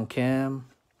 Ha-Sung Kim,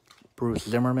 Bruce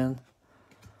Zimmerman.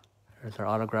 There's our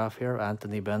autograph here,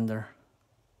 Anthony Bender.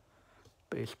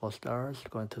 Baseball Stars,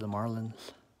 going to the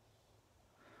Marlins.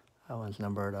 That one's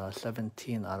numbered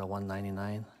 17 out of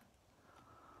 199.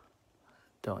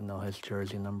 Don't know his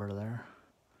jersey number there.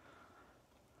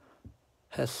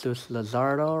 Jesus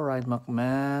Luzardo, Ryan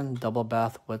McMahon, double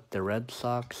bath with the Red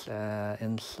Sox.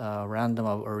 Random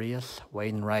of Urias,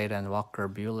 Wainwright, and Walker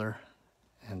Buehler.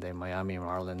 And a Miami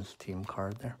Marlins team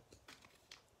card there.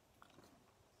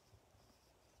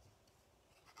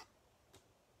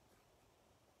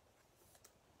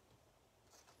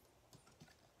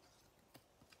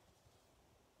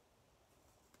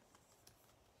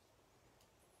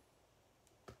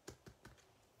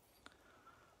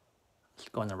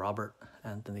 Going to Robert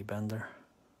Anthony Bender.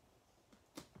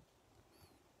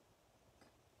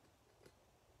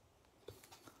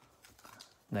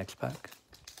 Next pack.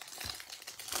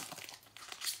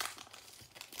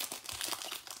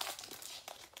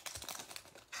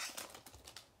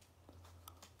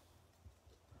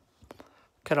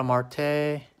 Ketel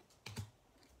Marte,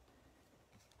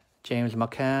 James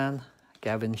McCann,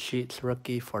 Gavin Sheets,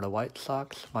 rookie for the White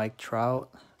Sox, Mike Trout,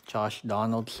 Josh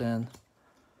Donaldson,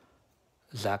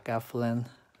 Zach Eflin,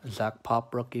 Zach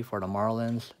Pop, rookie for the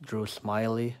Marlins, Drew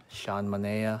Smiley, Sean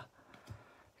Manaea.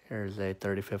 Here's a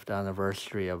 35th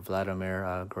anniversary of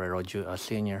Vladimir Guerrero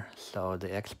Sr. So the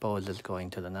Expos is going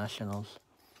to the Nationals.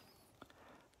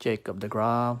 Jacob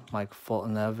deGrom, Mike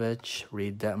Fultonevich,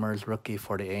 Reed Detmers, rookie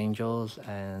for the Angels,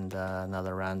 and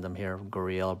another random here,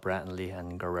 Gurriel Brantley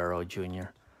and Guerrero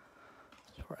Jr.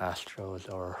 for Astros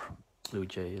or Blue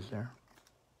Jays there.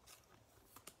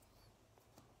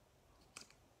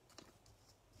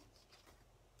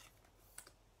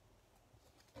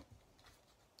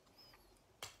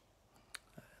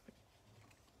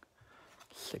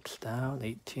 Six down,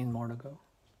 18 more to go.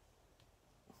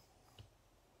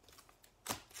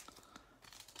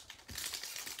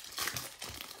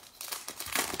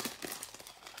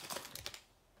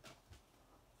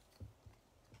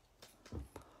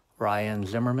 Ryan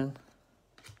Zimmerman,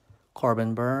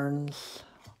 Corbin Burns,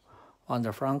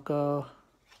 Wander Franco.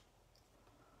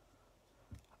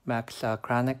 Max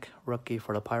Kranick, rookie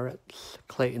for the Pirates.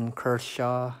 Clayton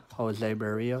Kershaw, Jose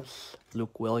Berrios.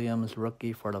 Luke Williams,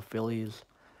 rookie for the Phillies.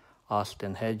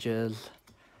 Austin Hedges.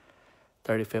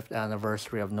 35th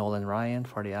anniversary of Nolan Ryan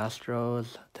for the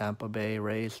Astros. Tampa Bay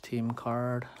Rays team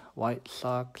card. White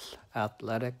Sox,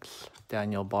 Athletics.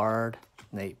 Daniel Bard,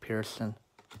 Nate Pearson.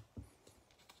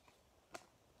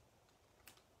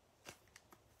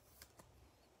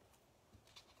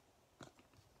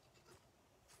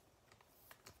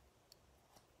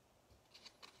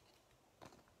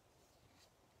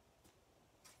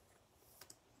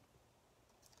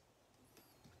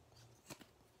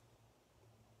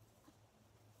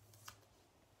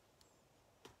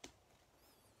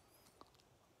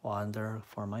 Wander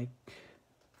for Mike.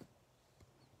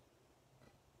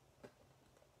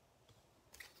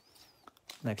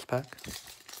 Next pack.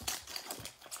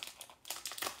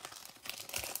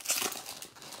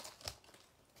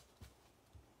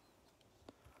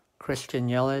 Christian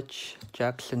Yelich,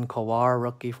 Jackson Kowar,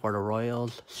 rookie for the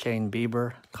Royals. Shane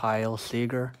Bieber, Kyle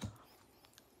Seager.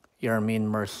 Yermin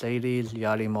Mercedes,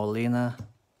 Yadi Molina.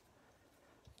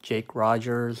 Jake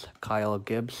Rogers, Kyle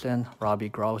Gibson, Robbie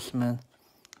Grossman.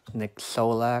 Nick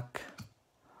Solak.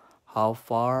 How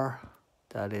far?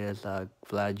 That is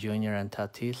Vlad Jr. and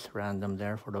Tatis. Random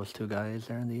there for those two guys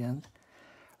there in the end.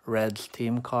 Reds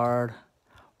team card.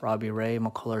 Robbie Ray,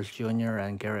 McCullers Jr.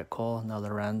 and Garrett Cole.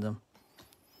 Another random.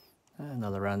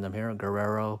 Another random here.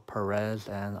 Guerrero, Perez,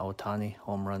 and Otani.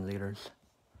 Home run leaders.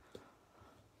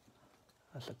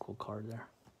 That's a cool card there.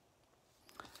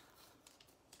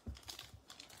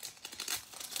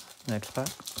 Next pack.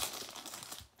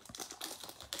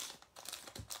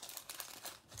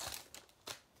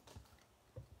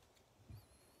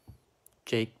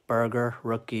 Jake Berger,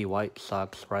 rookie, White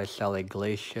Sox. Raisel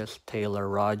Iglesias, Taylor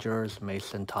Rogers,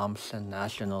 Mason Thompson,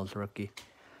 Nationals rookie.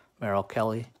 Merrill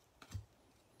Kelly.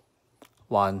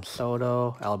 Juan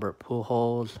Soto, Albert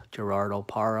Pujols, Gerardo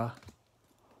Parra,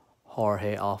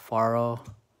 Jorge Alfaro.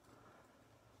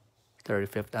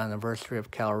 35th anniversary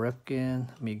of Cal Ripken,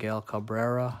 Miguel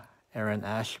Cabrera, Aaron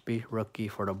Ashby, rookie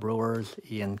for the Brewers,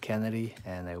 Ian Kennedy,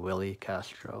 and a Willie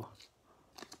Castro.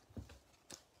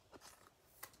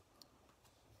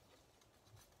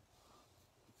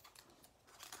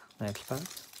 Next pack.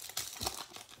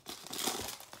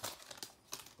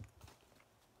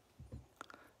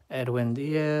 Edwin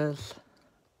Diaz.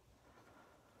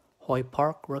 Hoy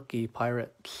Park, rookie,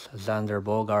 Pirates. Xander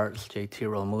Bogaerts, JT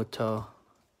Realmuto.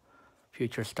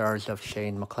 Future stars of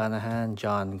Shane McClanahan,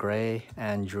 John Gray,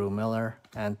 Andrew Miller,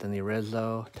 Anthony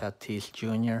Rizzo, Tatis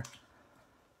Jr.,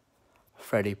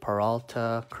 Freddie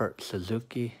Peralta, Kurt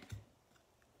Suzuki.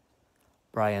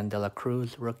 Brian De La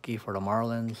Cruz, rookie for the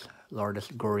Marlins. Lourdes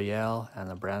Gurriel, and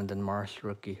a Brandon Marsh,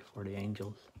 rookie for the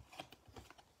Angels.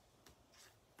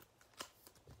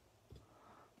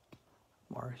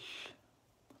 Marsh.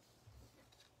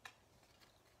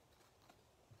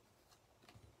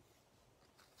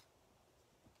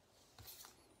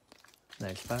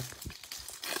 Next pack.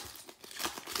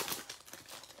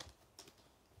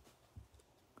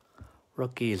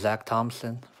 Rookie Zach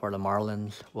Thompson for the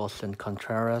Marlins. Wilson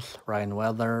Contreras, Ryan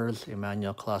Weathers,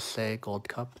 Emmanuel Clase, Gold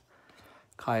Cup.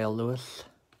 Kyle Lewis.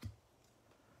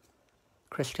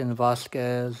 Christian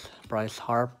Vasquez, Bryce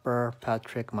Harper,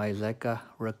 Patrick Maizeka,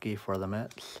 rookie for the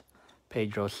Mets.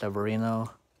 Pedro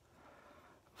Severino,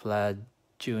 Vlad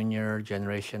Jr.,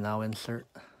 Generation Now insert.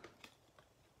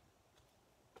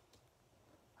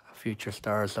 Future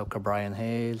stars of Brian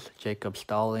Hayes, Jacob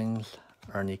Stallings,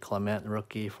 Ernie Clement,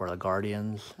 rookie for the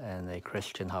Guardians, and a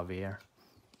Christian Javier.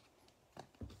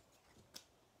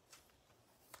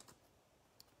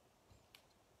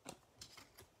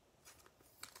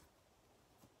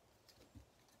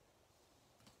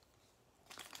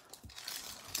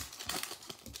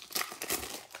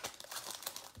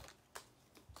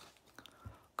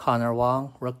 Connor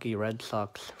Wong, rookie, Red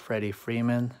Sox. Freddie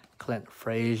Freeman, Clint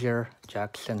Frazier,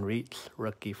 Jackson Reitz,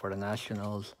 rookie for the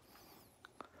Nationals.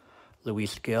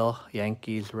 Luis Gill,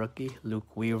 Yankees rookie.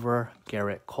 Luke Weaver,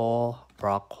 Garrett Cole,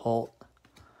 Brock Holt.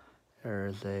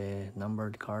 There's a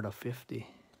numbered card of 50.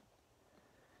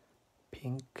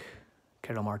 Pink,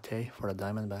 Ketel Marte for the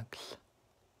Diamondbacks.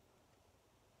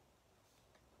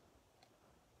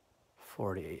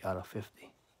 48 out of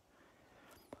 50.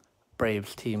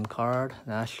 Braves team card,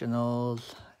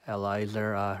 Nationals,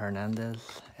 Eliezer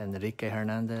Hernandez, Enrique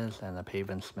Hernandez, and a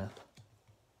Pavin Smith.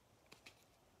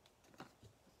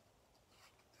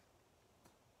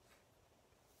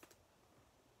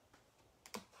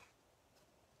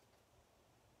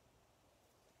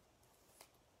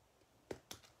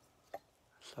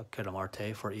 So Ketel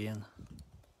Marte for Ian.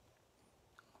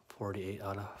 48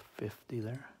 out of 50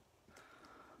 there.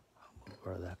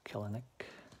 For that Kellenic.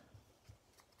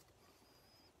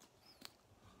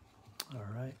 All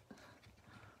right.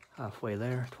 Halfway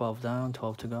there. 12 down,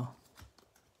 12 to go.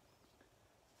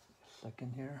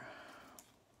 Second here.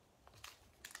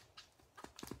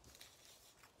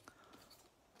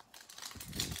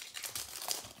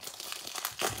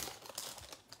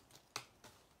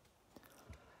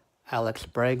 Alex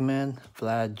Bregman,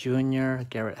 Vlad Jr.,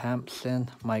 Garrett Hampson,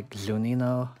 Mike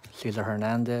Zunino, Cesar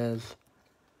Hernandez,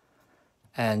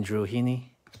 Andrew Heaney,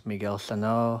 Miguel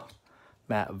Sano,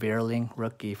 Matt Vierling,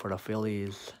 rookie for the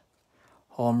Phillies.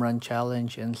 Home run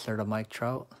challenge, insert of Mike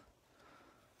Trout.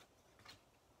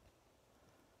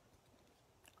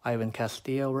 Ivan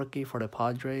Castillo, rookie for the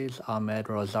Padres. Ahmed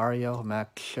Rosario,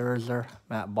 Max Scherzer,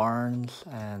 Matt Barnes,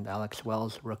 and Alex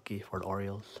Wells, rookie for the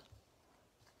Orioles.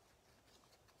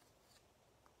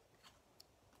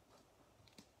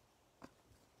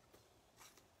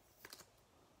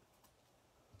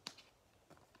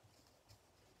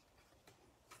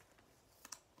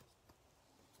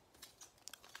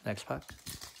 Next pack.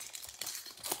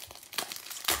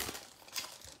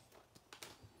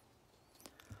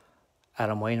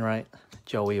 Adam Wainwright,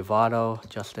 Joey Votto,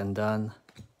 Justin Dunn,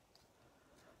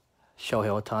 Shohei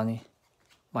Ohtani,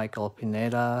 Michael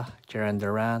Pineda, Jarren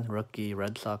Duran, rookie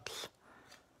Red Sox,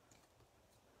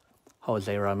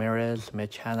 Jose Ramirez,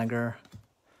 Mitch Haniger,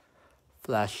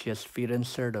 flashiest feet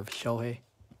insert of Shohei,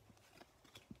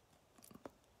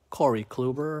 Corey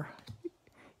Kluber,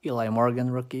 Eli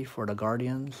Morgan, rookie for the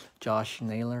Guardians, Josh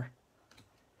Naylor,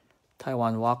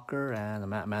 Taiwan Walker, and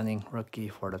Matt Manning, rookie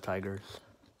for the Tigers.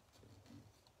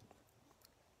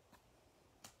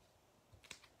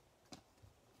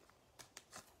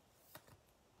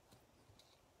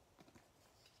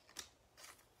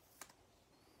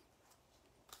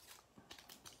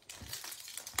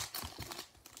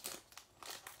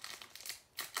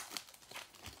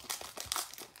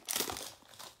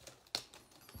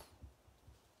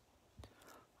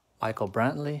 Michael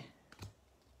Brantley,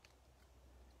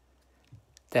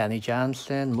 Danny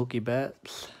Jansen, Mookie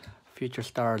Betts, future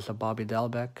stars of Bobby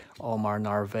Dalbec, Omar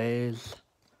Narvaez,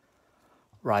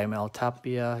 Raimel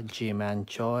Tapia, G-Man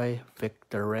Choi,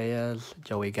 Victor Reyes,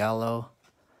 Joey Gallo,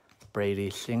 Brady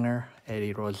Singer,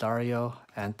 Eddie Rosario,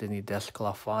 Anthony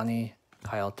Desclafani,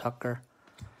 Kyle Tucker,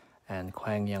 and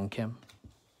Kwang Young Kim.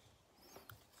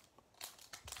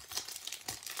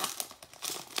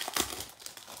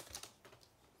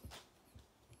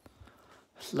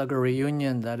 Slugger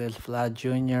reunion, that is Vlad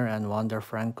Jr. and Wander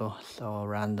Franco. So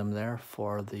random there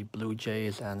for the Blue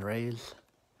Jays and Rays.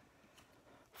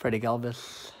 Freddie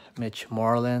Galvis, Mitch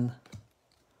Moreland,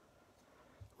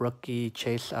 rookie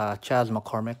Chaz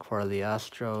McCormick for the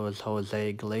Astros, Jose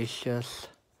Iglesias,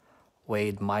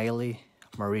 Wade Miley,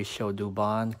 Mauricio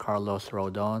Dubon, Carlos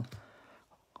Rodon,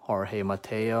 Jorge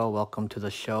Mateo, welcome to the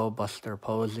show, Buster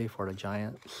Posey for the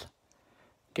Giants,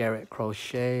 Garrett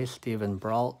Crochet, Steven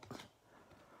Brault,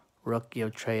 rookie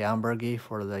of Trey Ambergy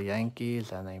for the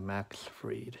Yankees, and a Max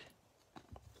Fried.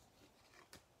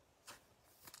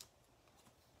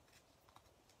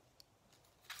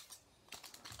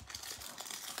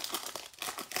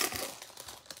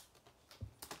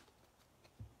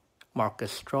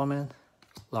 Marcus Stroman,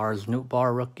 Lars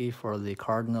Nootbaar, rookie for the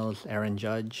Cardinals, Aaron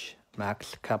Judge,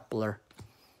 Max Kepler,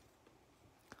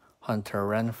 Hunter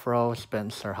Renfroe,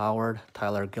 Spencer Howard,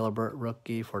 Tyler Gilbert,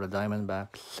 rookie for the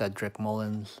Diamondbacks, Cedric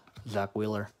Mullins, Zach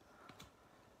Wheeler.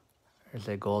 There's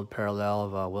a gold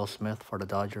parallel of Will Smith for the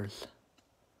Dodgers.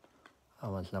 That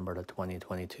one's numbered to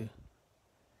 2022.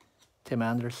 Tim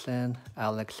Anderson,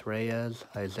 Alex Reyes,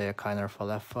 Isaiah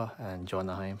Kiner-Falefa, and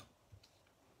Jonah Heim.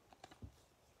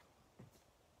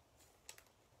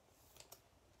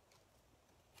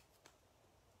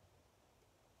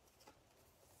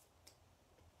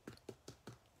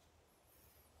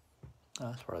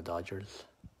 That's for the Dodgers.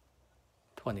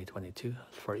 2022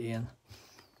 for Ian.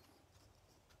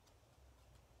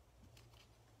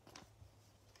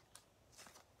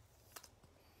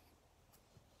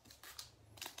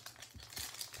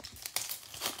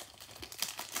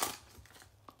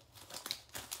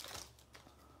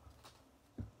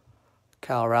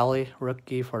 Cal Raleigh,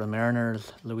 rookie for the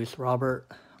Mariners, Luis Robert,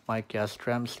 Mike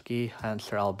Yastrzemski,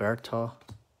 Hanser Alberto,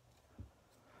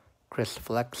 Chris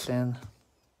Flexen,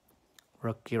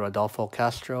 rookie Rodolfo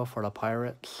Castro for the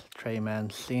Pirates, Trey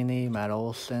Mancini, Matt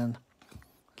Olson,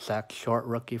 Zach Short,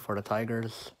 rookie for the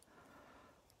Tigers,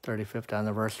 35th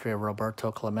anniversary of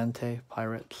Roberto Clemente,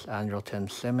 Pirates, Andrelton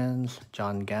Simmons,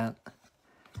 John Gant,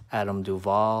 Adam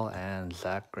Duvall, and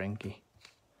Zach Greinke.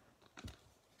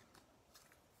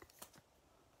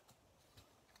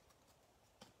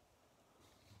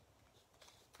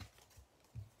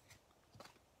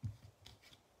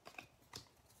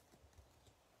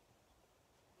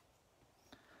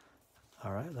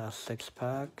 right, last 6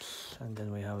 packs, and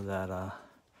then we have that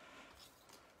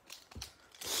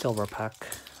silver pack.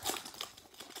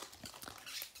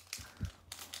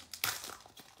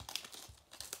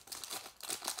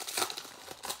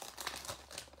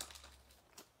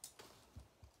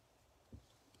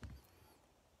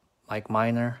 Mike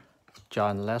Minor,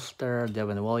 John Lester,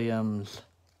 Devin Williams,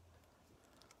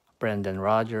 Brendan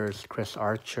Rodgers, Chris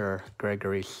Archer,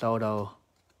 Gregory Soto,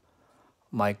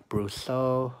 Mike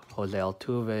Brousseau, Jose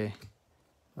Altuve.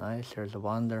 Nice, here's a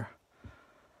Wander.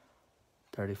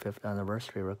 35th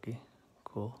anniversary rookie.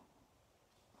 Cool.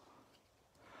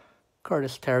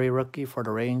 Curtis Terry rookie for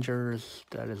the Rangers.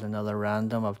 That is another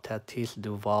random of Tatis,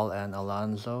 Duvall, and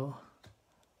Alonso.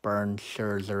 Burns,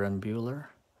 Scherzer, and Buehler.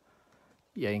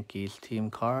 Yankees team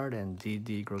card and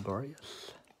Didi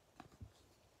Gregorius.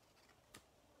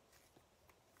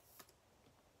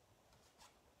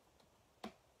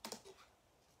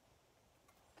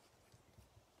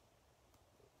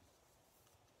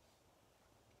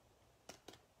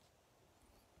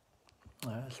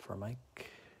 That's for Mike.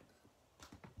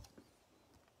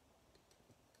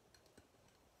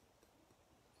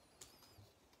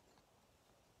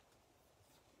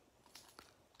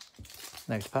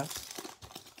 Next pack.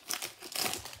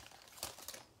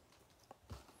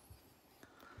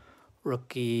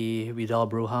 Rookie Vidal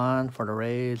Brujan for the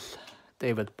Rays.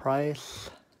 David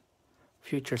Price.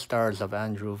 Future stars of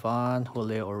Andrew Vaughn,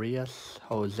 Julio Urias,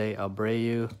 Jose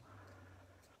Abreu,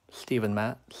 Steven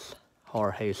Matz,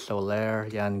 Jorge Soler,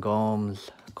 Yan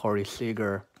Gomes, Corey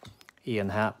Seager, Ian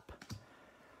Happ,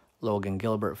 Logan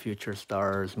Gilbert, future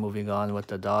stars. Moving on with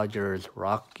the Dodgers,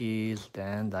 Rockies,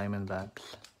 and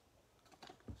Diamondbacks.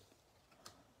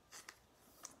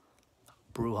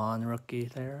 Brujan rookie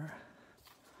there.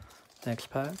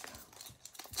 Next pack.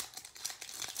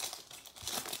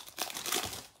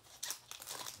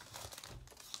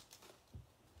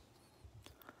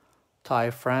 Ty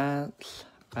France,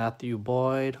 Matthew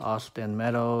Boyd, Austin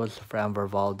Meadows, Framber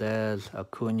Valdez,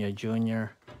 Acuna Jr.,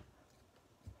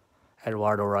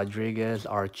 Eduardo Rodriguez,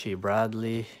 Archie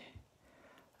Bradley.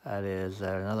 That is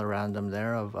another random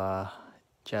there of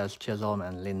Jazz Chisholm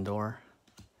and Lindor.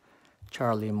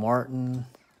 Charlie Morton,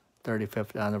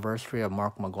 35th anniversary of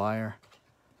Mark McGwire.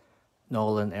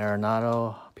 Nolan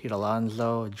Arenado, Pete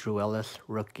Alonso, Drew Ellis,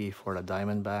 rookie for the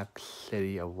Diamondbacks.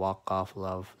 City of Walk-Off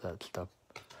Love, that's the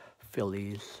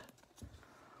Phillies.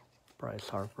 Bryce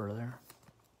Harper there.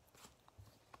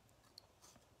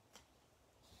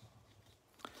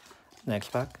 Next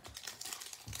pack.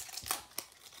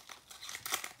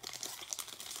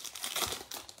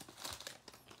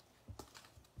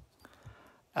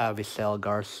 Avisel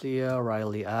Garcia,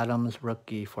 Riley Adams,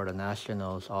 rookie for the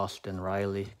Nationals. Austin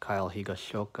Riley, Kyle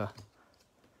Higashioka.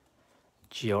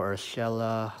 Gio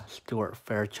Urshela, Stuart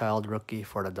Fairchild, rookie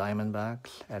for the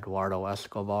Diamondbacks. Eduardo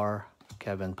Escobar,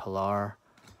 Kevin Pillar.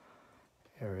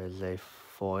 Here is a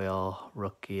foil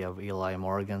rookie of Eli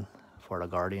Morgan for the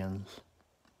Guardians.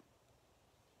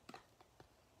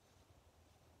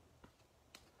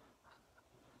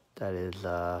 That is,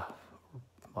 wow,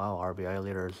 RBI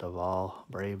leaders of all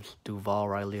Braves, Duvall,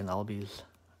 Riley, and Albies.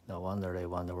 No wonder they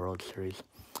won the World Series.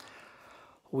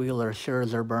 Wheeler,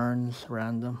 Scherzer, Burns,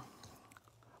 random.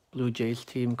 Blue Jays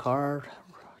team card,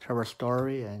 Trevor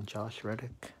Story, and Josh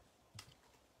Reddick.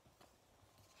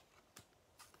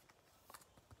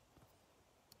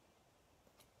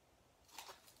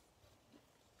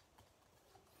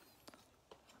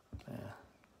 Yeah.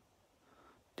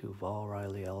 Duvall,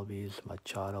 Riley, Albies,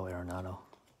 Machado, Arenado,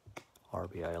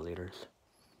 RBI leaders.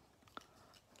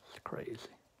 It's crazy.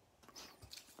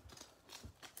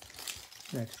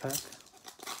 Next pack.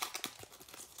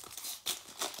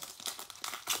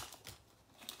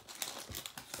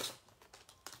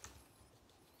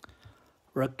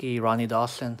 Rookie Ronnie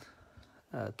Dawson.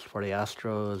 That's for the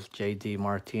Astros. J.D.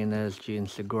 Martinez, Gene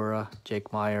Segura,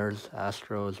 Jake Myers,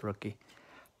 Astros rookie.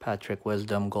 Patrick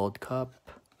Wisdom, Gold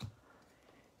Cup.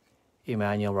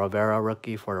 Emmanuel Rivera,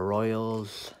 rookie for the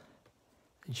Royals.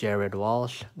 Jared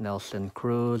Walsh, Nelson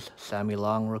Cruz, Sammy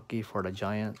Long, rookie for the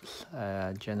Giants.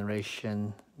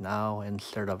 Generation Now,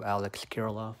 insert of Alex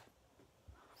Kirilloff.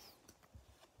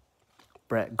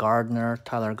 Brett Gardner,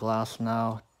 Tyler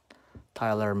Glasnow,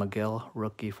 Tyler McGill,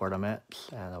 rookie for the Mets,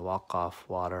 and a walk-off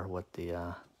water with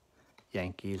the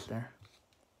Yankees there.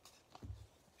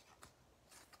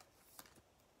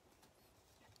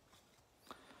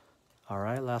 All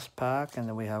right, last pack, and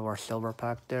then we have our silver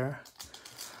pack there.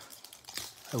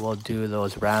 I will do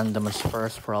those randoms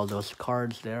first for all those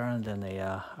cards there, and then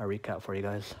a recap for you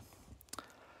guys.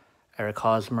 Eric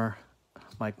Hosmer,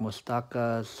 Mike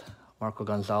Moustakas, Marco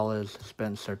Gonzalez,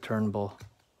 Spencer Turnbull,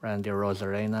 Randy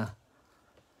Rosarena,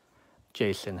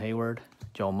 Jason Hayward,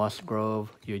 Joe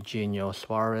Musgrove, Eugenio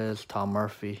Suarez, Tom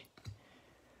Murphy.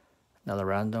 Another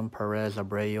random, Perez,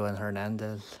 Abreu, and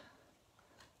Hernandez.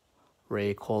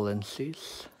 Ray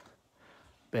Colincis,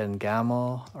 Ben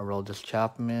Gamel, Aroldis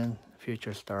Chapman,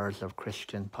 future stars of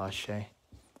Christian Pache.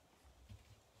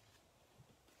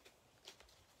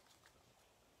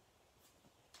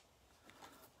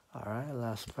 All right,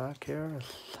 last pack here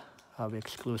is our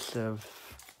exclusive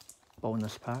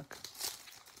bonus pack.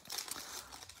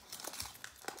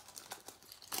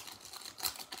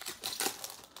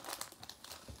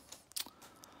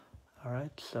 All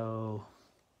right, so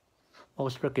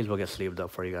most rookies will get sleeved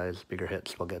up for you guys. Bigger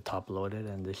hits will get top loaded,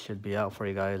 and this should be out for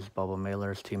you guys. Bubble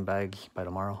mailers, team bags by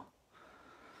tomorrow.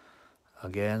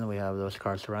 Again, we have those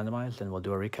cards to randomize, and we'll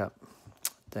do a recap.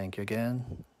 Thank you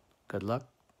again. Good luck.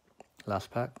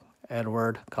 Last pack.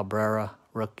 Edward Cabrera,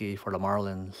 rookie for the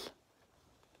Marlins.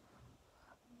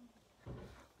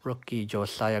 Rookie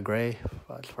Josiah Gray,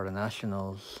 that's for the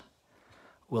Nationals.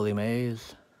 Willie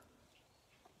Mays.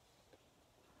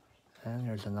 And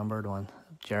here's a numbered one.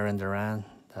 Jarren Duran,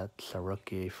 that's a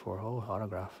rookie for,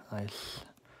 autograph. Nice.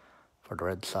 For the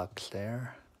Red Sox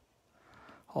there.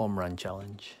 Home run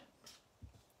challenge.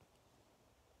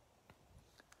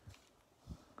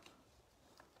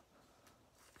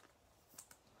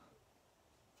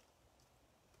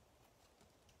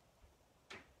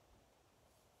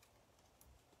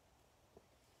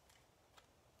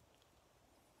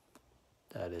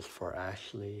 That is for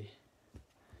Ashley.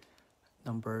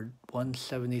 Numbered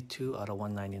 172 out of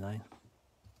 199.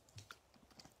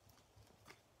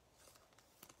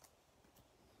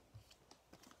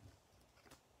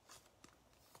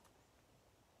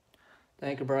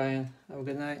 Thank you, Brian. Have a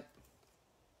good night.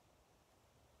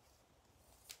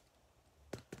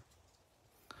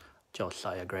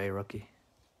 Josiah Gray, rookie.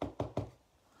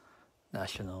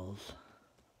 Nationals.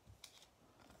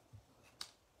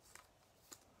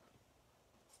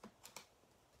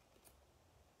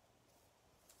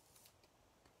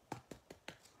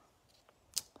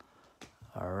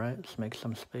 All right, let's make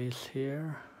some space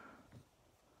here.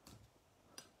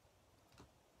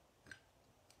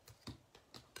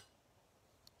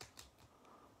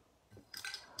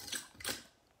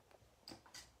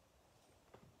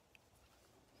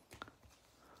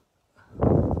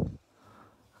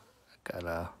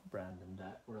 Gotta random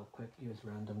that real quick. Use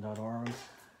random.org.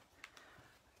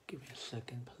 Give me a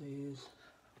second, please.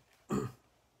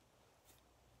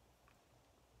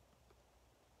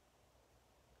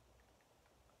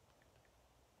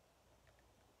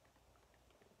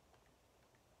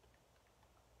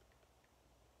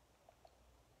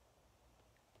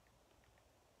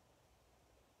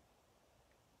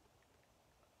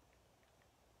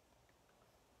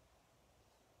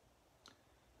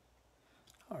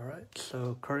 All right,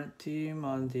 so current team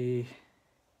on the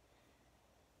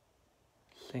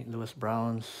St. Louis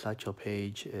Browns satchel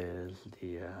page is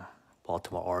the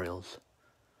Baltimore Orioles.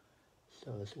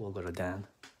 So we'll go to Dan.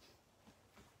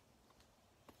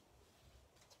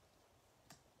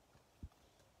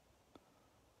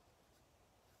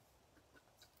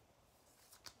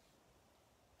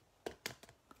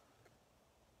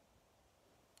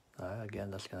 Again,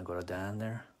 that's gonna go to Dan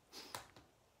there.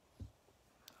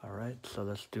 All right, so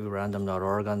let's do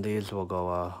random.org on these. We'll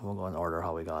go in order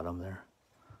how we got them there.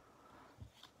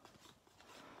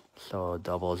 So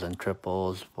doubles and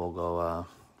triples, we'll go.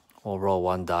 We'll roll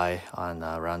one die on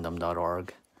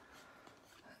random.org,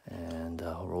 and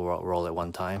we'll roll it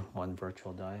one time, one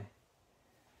virtual die.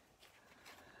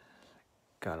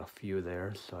 Got a few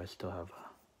there, so I still have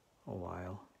a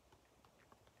while.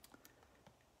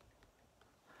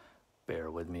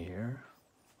 Bear with me here.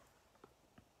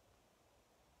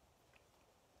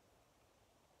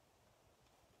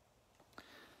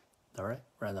 All right,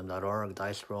 random.org,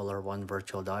 dice roller, one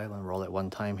virtual die, and roll it one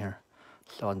time here.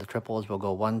 So on the triples, we'll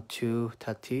go 1, 2,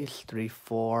 Tatis, 3,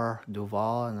 4,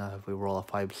 Duval, and if we roll a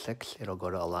 5, 6, it'll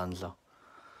go to Alonso.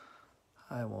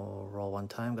 I will roll one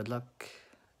time, good luck.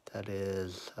 That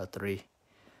is a 3,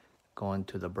 going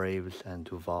to the Braves and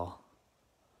Duval.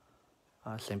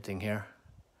 Same thing here.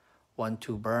 1,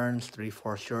 2, Burns, 3,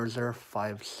 4, Scherzer,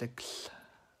 5, 6,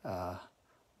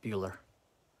 Bueller.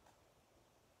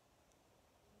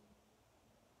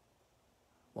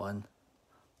 1,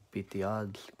 beat the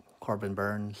odds. Corbin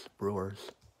Burns,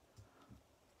 Brewers.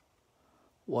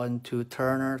 1, 2,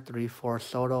 Turner, 3, 4,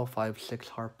 Soto, 5, 6,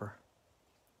 Harper.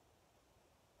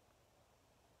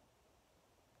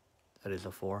 That is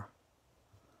a 4.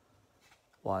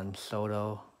 1,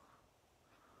 Soto,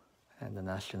 and the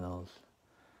Nationals.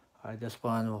 All right, this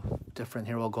one different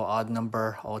here. We'll go odd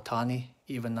number, Otani,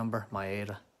 even number,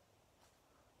 Maeda.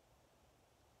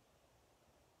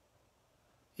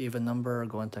 Even number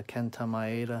going to Kenta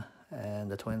Maeda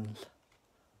and the Twins.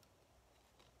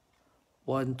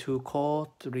 1, 2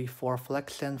 Cole, 3, 4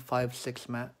 Flexen, 5, 6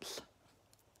 Mats.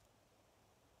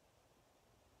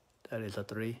 That is a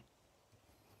 3.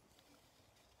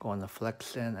 Going to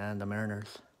Flexen and the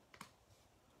Mariners.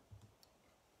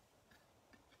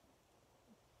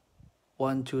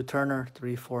 1, 2 Turner,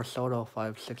 3, 4 Soto,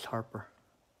 5, 6 Harper.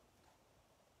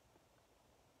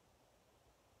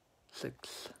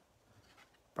 6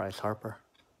 Bryce Harper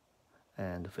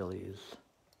and the Phillies.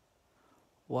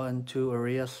 1, 2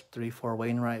 Arias, 3, 4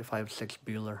 Wainwright, 5, 6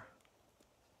 Bueller.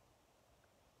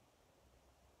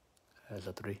 As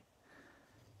a 3.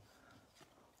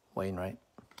 Wainwright.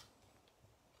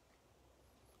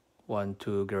 1,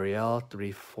 2 Gurriel,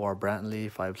 3, 4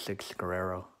 Brantley, 5, 6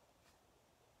 Guerrero.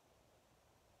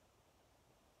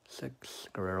 6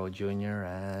 Guerrero Jr.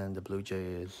 and the Blue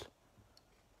Jays.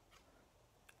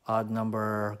 Odd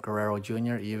number Guerrero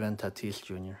Jr., even Tatis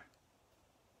Jr.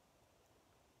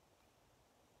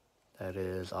 That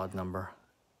is odd number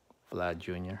Vlad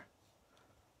Jr.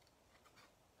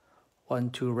 1,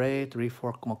 2 Ray, 3,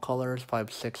 4 McCullers,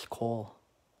 5, 6 Cole.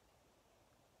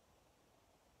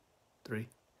 3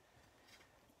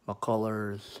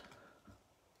 McCullers.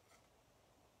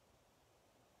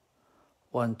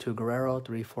 1, 2 Guerrero,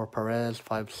 3, 4 Perez,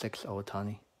 5, 6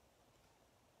 Ohtani.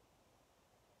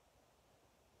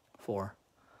 4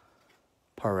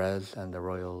 Perez and the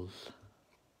Royals.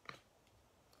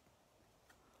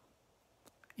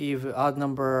 Even odd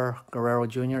number Guerrero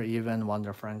Jr., even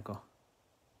Wander Franco.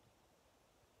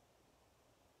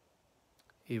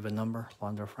 Even number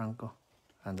Wander Franco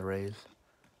and the Rays.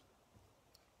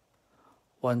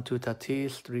 1, 2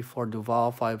 Tatis, 3, 4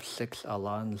 Duval, 5, 6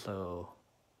 Alonso.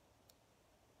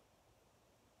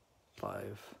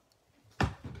 5.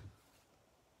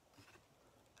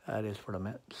 That is for the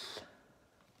Mets.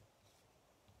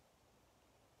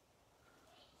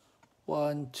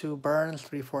 1, 2 Burns,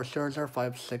 3, 4 Scherzer,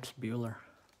 5, 6 Bueller.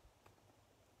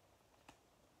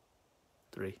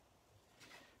 3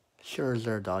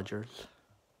 Scherzer, Dodgers.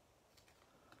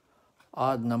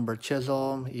 Odd number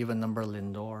Chisholm, even number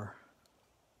Lindor.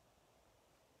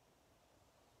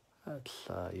 That's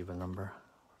even number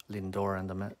Lindor and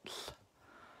the Mets.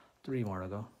 3 more to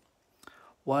go.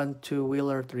 1, 2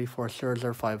 Wheeler, 3, 4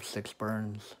 Scherzer, 5, 6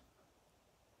 Burns.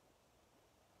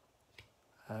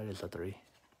 That is a 3.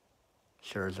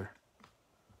 Scherzer.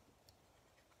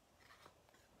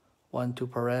 1, 2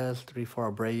 Perez, 3,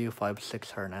 4 Abreu, 5,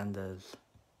 6 Hernandez.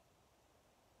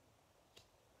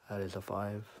 That is a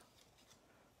 5.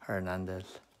 Hernandez.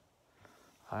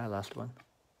 Alright, last one.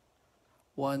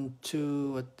 1,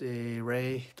 2 with the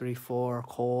Ray, 3, 4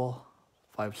 Cole,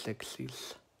 5, 6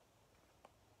 Cease.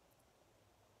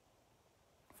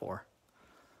 4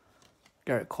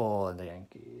 Garrett Cole and the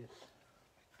Yankees.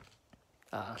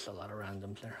 That's a lot of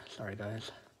randoms there. Sorry,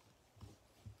 guys.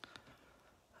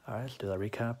 Alright, let's do the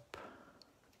recap.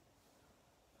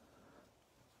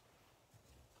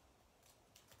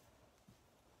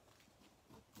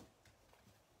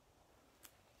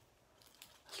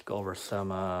 Let's go over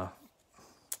some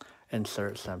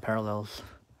inserts and parallels.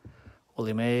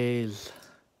 Willie Mays,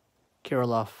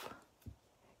 Kirilloff,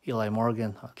 Eli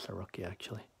Morgan. That's a rookie,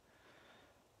 actually.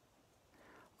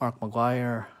 Mark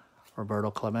McGuire, Roberto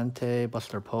Clemente,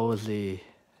 Buster Posey,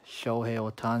 Shohei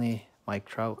Ohtani, Mike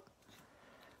Trout,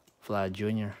 Vlad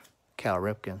Jr., Cal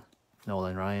Ripken,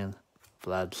 Nolan Ryan,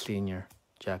 Vlad Sr.,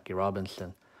 Jackie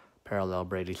Robinson, parallel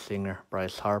Brady Singer,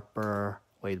 Bryce Harper,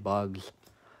 Wade Boggs,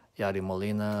 Yadi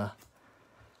Molina,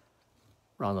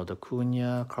 Ronald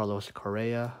Acuna, Carlos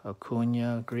Correa,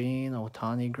 Acuna Green,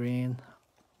 Ohtani Green,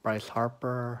 Bryce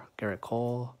Harper, Garrett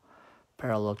Cole,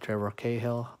 parallel Trevor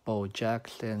Cahill, Bo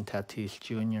Jackson, Tatis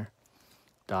Jr.,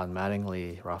 Don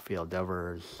Mattingly, Rafael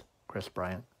Devers, Chris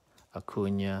Bryant,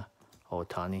 Acuna,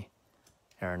 Ohtani,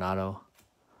 Arenado,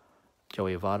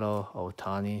 Joey Votto,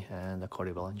 Ohtani, and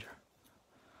Cody Bellinger.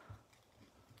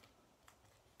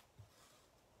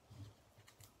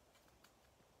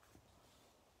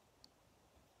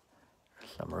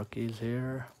 Some rookies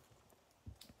here.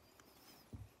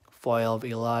 Foil of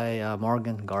Eli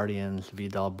Morgan, Guardians,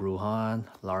 Vidal Brujan,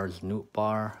 Lars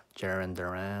Nootbaar, Jarren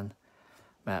Duran,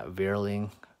 Matt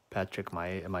Vierling, Patrick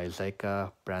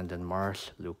Maizeka, Brandon Marsh,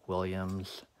 Luke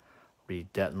Williams,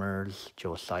 Reed Detmers,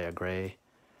 Josiah Gray,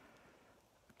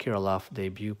 Kirilloff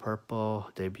debut purple,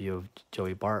 debut of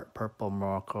Joey Bart, purple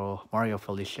Mario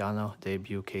Feliciano,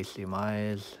 debut Casey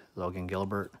Mize, Logan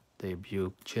Gilbert,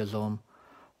 debut Chisholm,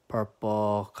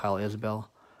 purple Kyle Isbell,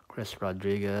 Chris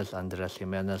Rodriguez, Andres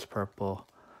Jimenez, purple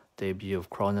debut of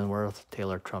Cronenworth,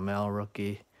 Taylor Trammell,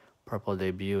 rookie, purple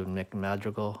debut of Nick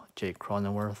Madrigal, Jake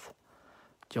Cronenworth,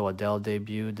 Joe Adele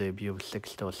debut of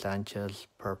Sixto Sanchez,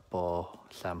 purple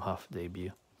Sam Huff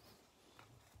debut.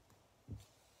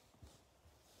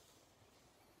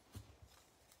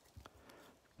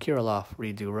 Kirilloff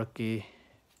redo rookie.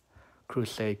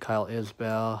 Crusade Kyle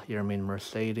Isbell, Yermin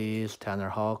Mercedes, Tanner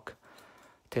Hawk,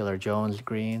 Taylor Jones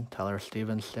green, Tyler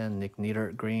Stevenson, Nick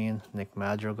Niedert green, Nick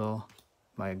Madrigal,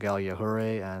 Miguel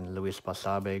Yahure, and Luis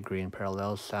Basabe green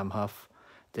parallels, Sam Huff,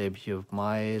 debut of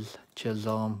Mize,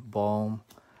 Chisholm, Bohm,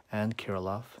 and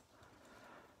Kirilloff.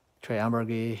 Trey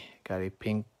Ambergy got a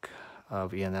pink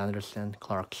of Ian Anderson,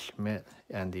 Clark Schmidt,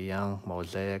 Andy Young,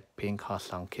 Mosaic, pink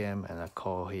Ha-Sung Kim, and a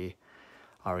Kohei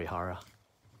Arihara.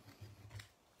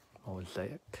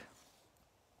 Mosaic.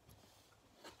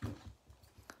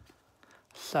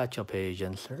 Satchel Paige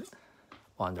insert.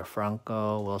 Wander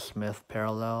Franco, Will Smith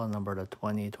parallel, number to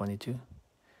 2022.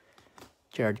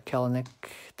 Jared Kelenic,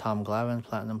 Tom Glavine,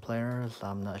 platinum players.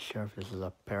 I'm not sure if this is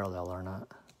a parallel or not.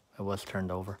 It was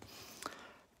turned over.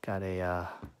 Got a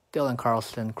Dylan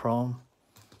Carlson chrome,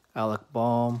 Alec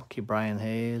Boehm, Brian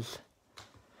Hayes,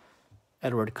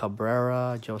 Edward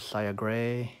Cabrera, Josiah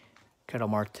Gray, Kettle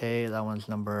Marte, that one's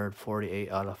numbered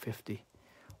 48 out of 50.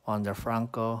 Wander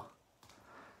Franco.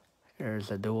 Here's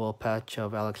a dual patch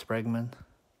of Alex Bregman.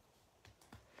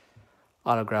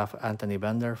 Autograph Anthony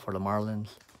Bender for the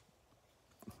Marlins.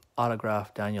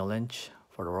 Autograph Daniel Lynch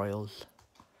for the Royals.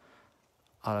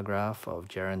 Autograph of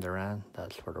Jarren Duran,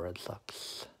 that's for the Red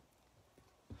Sox.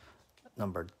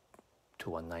 Numbered to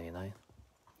 199.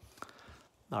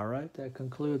 All right, that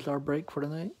concludes our break for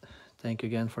tonight. Thank you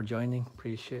again for joining.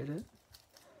 Appreciate it.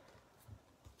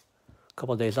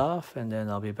 Couple of days off, and then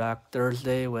I'll be back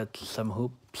Thursday with some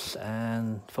hoops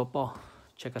and football.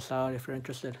 Check us out if you're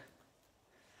interested.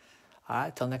 All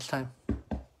right, till next time.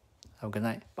 Have a good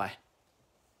night. Bye.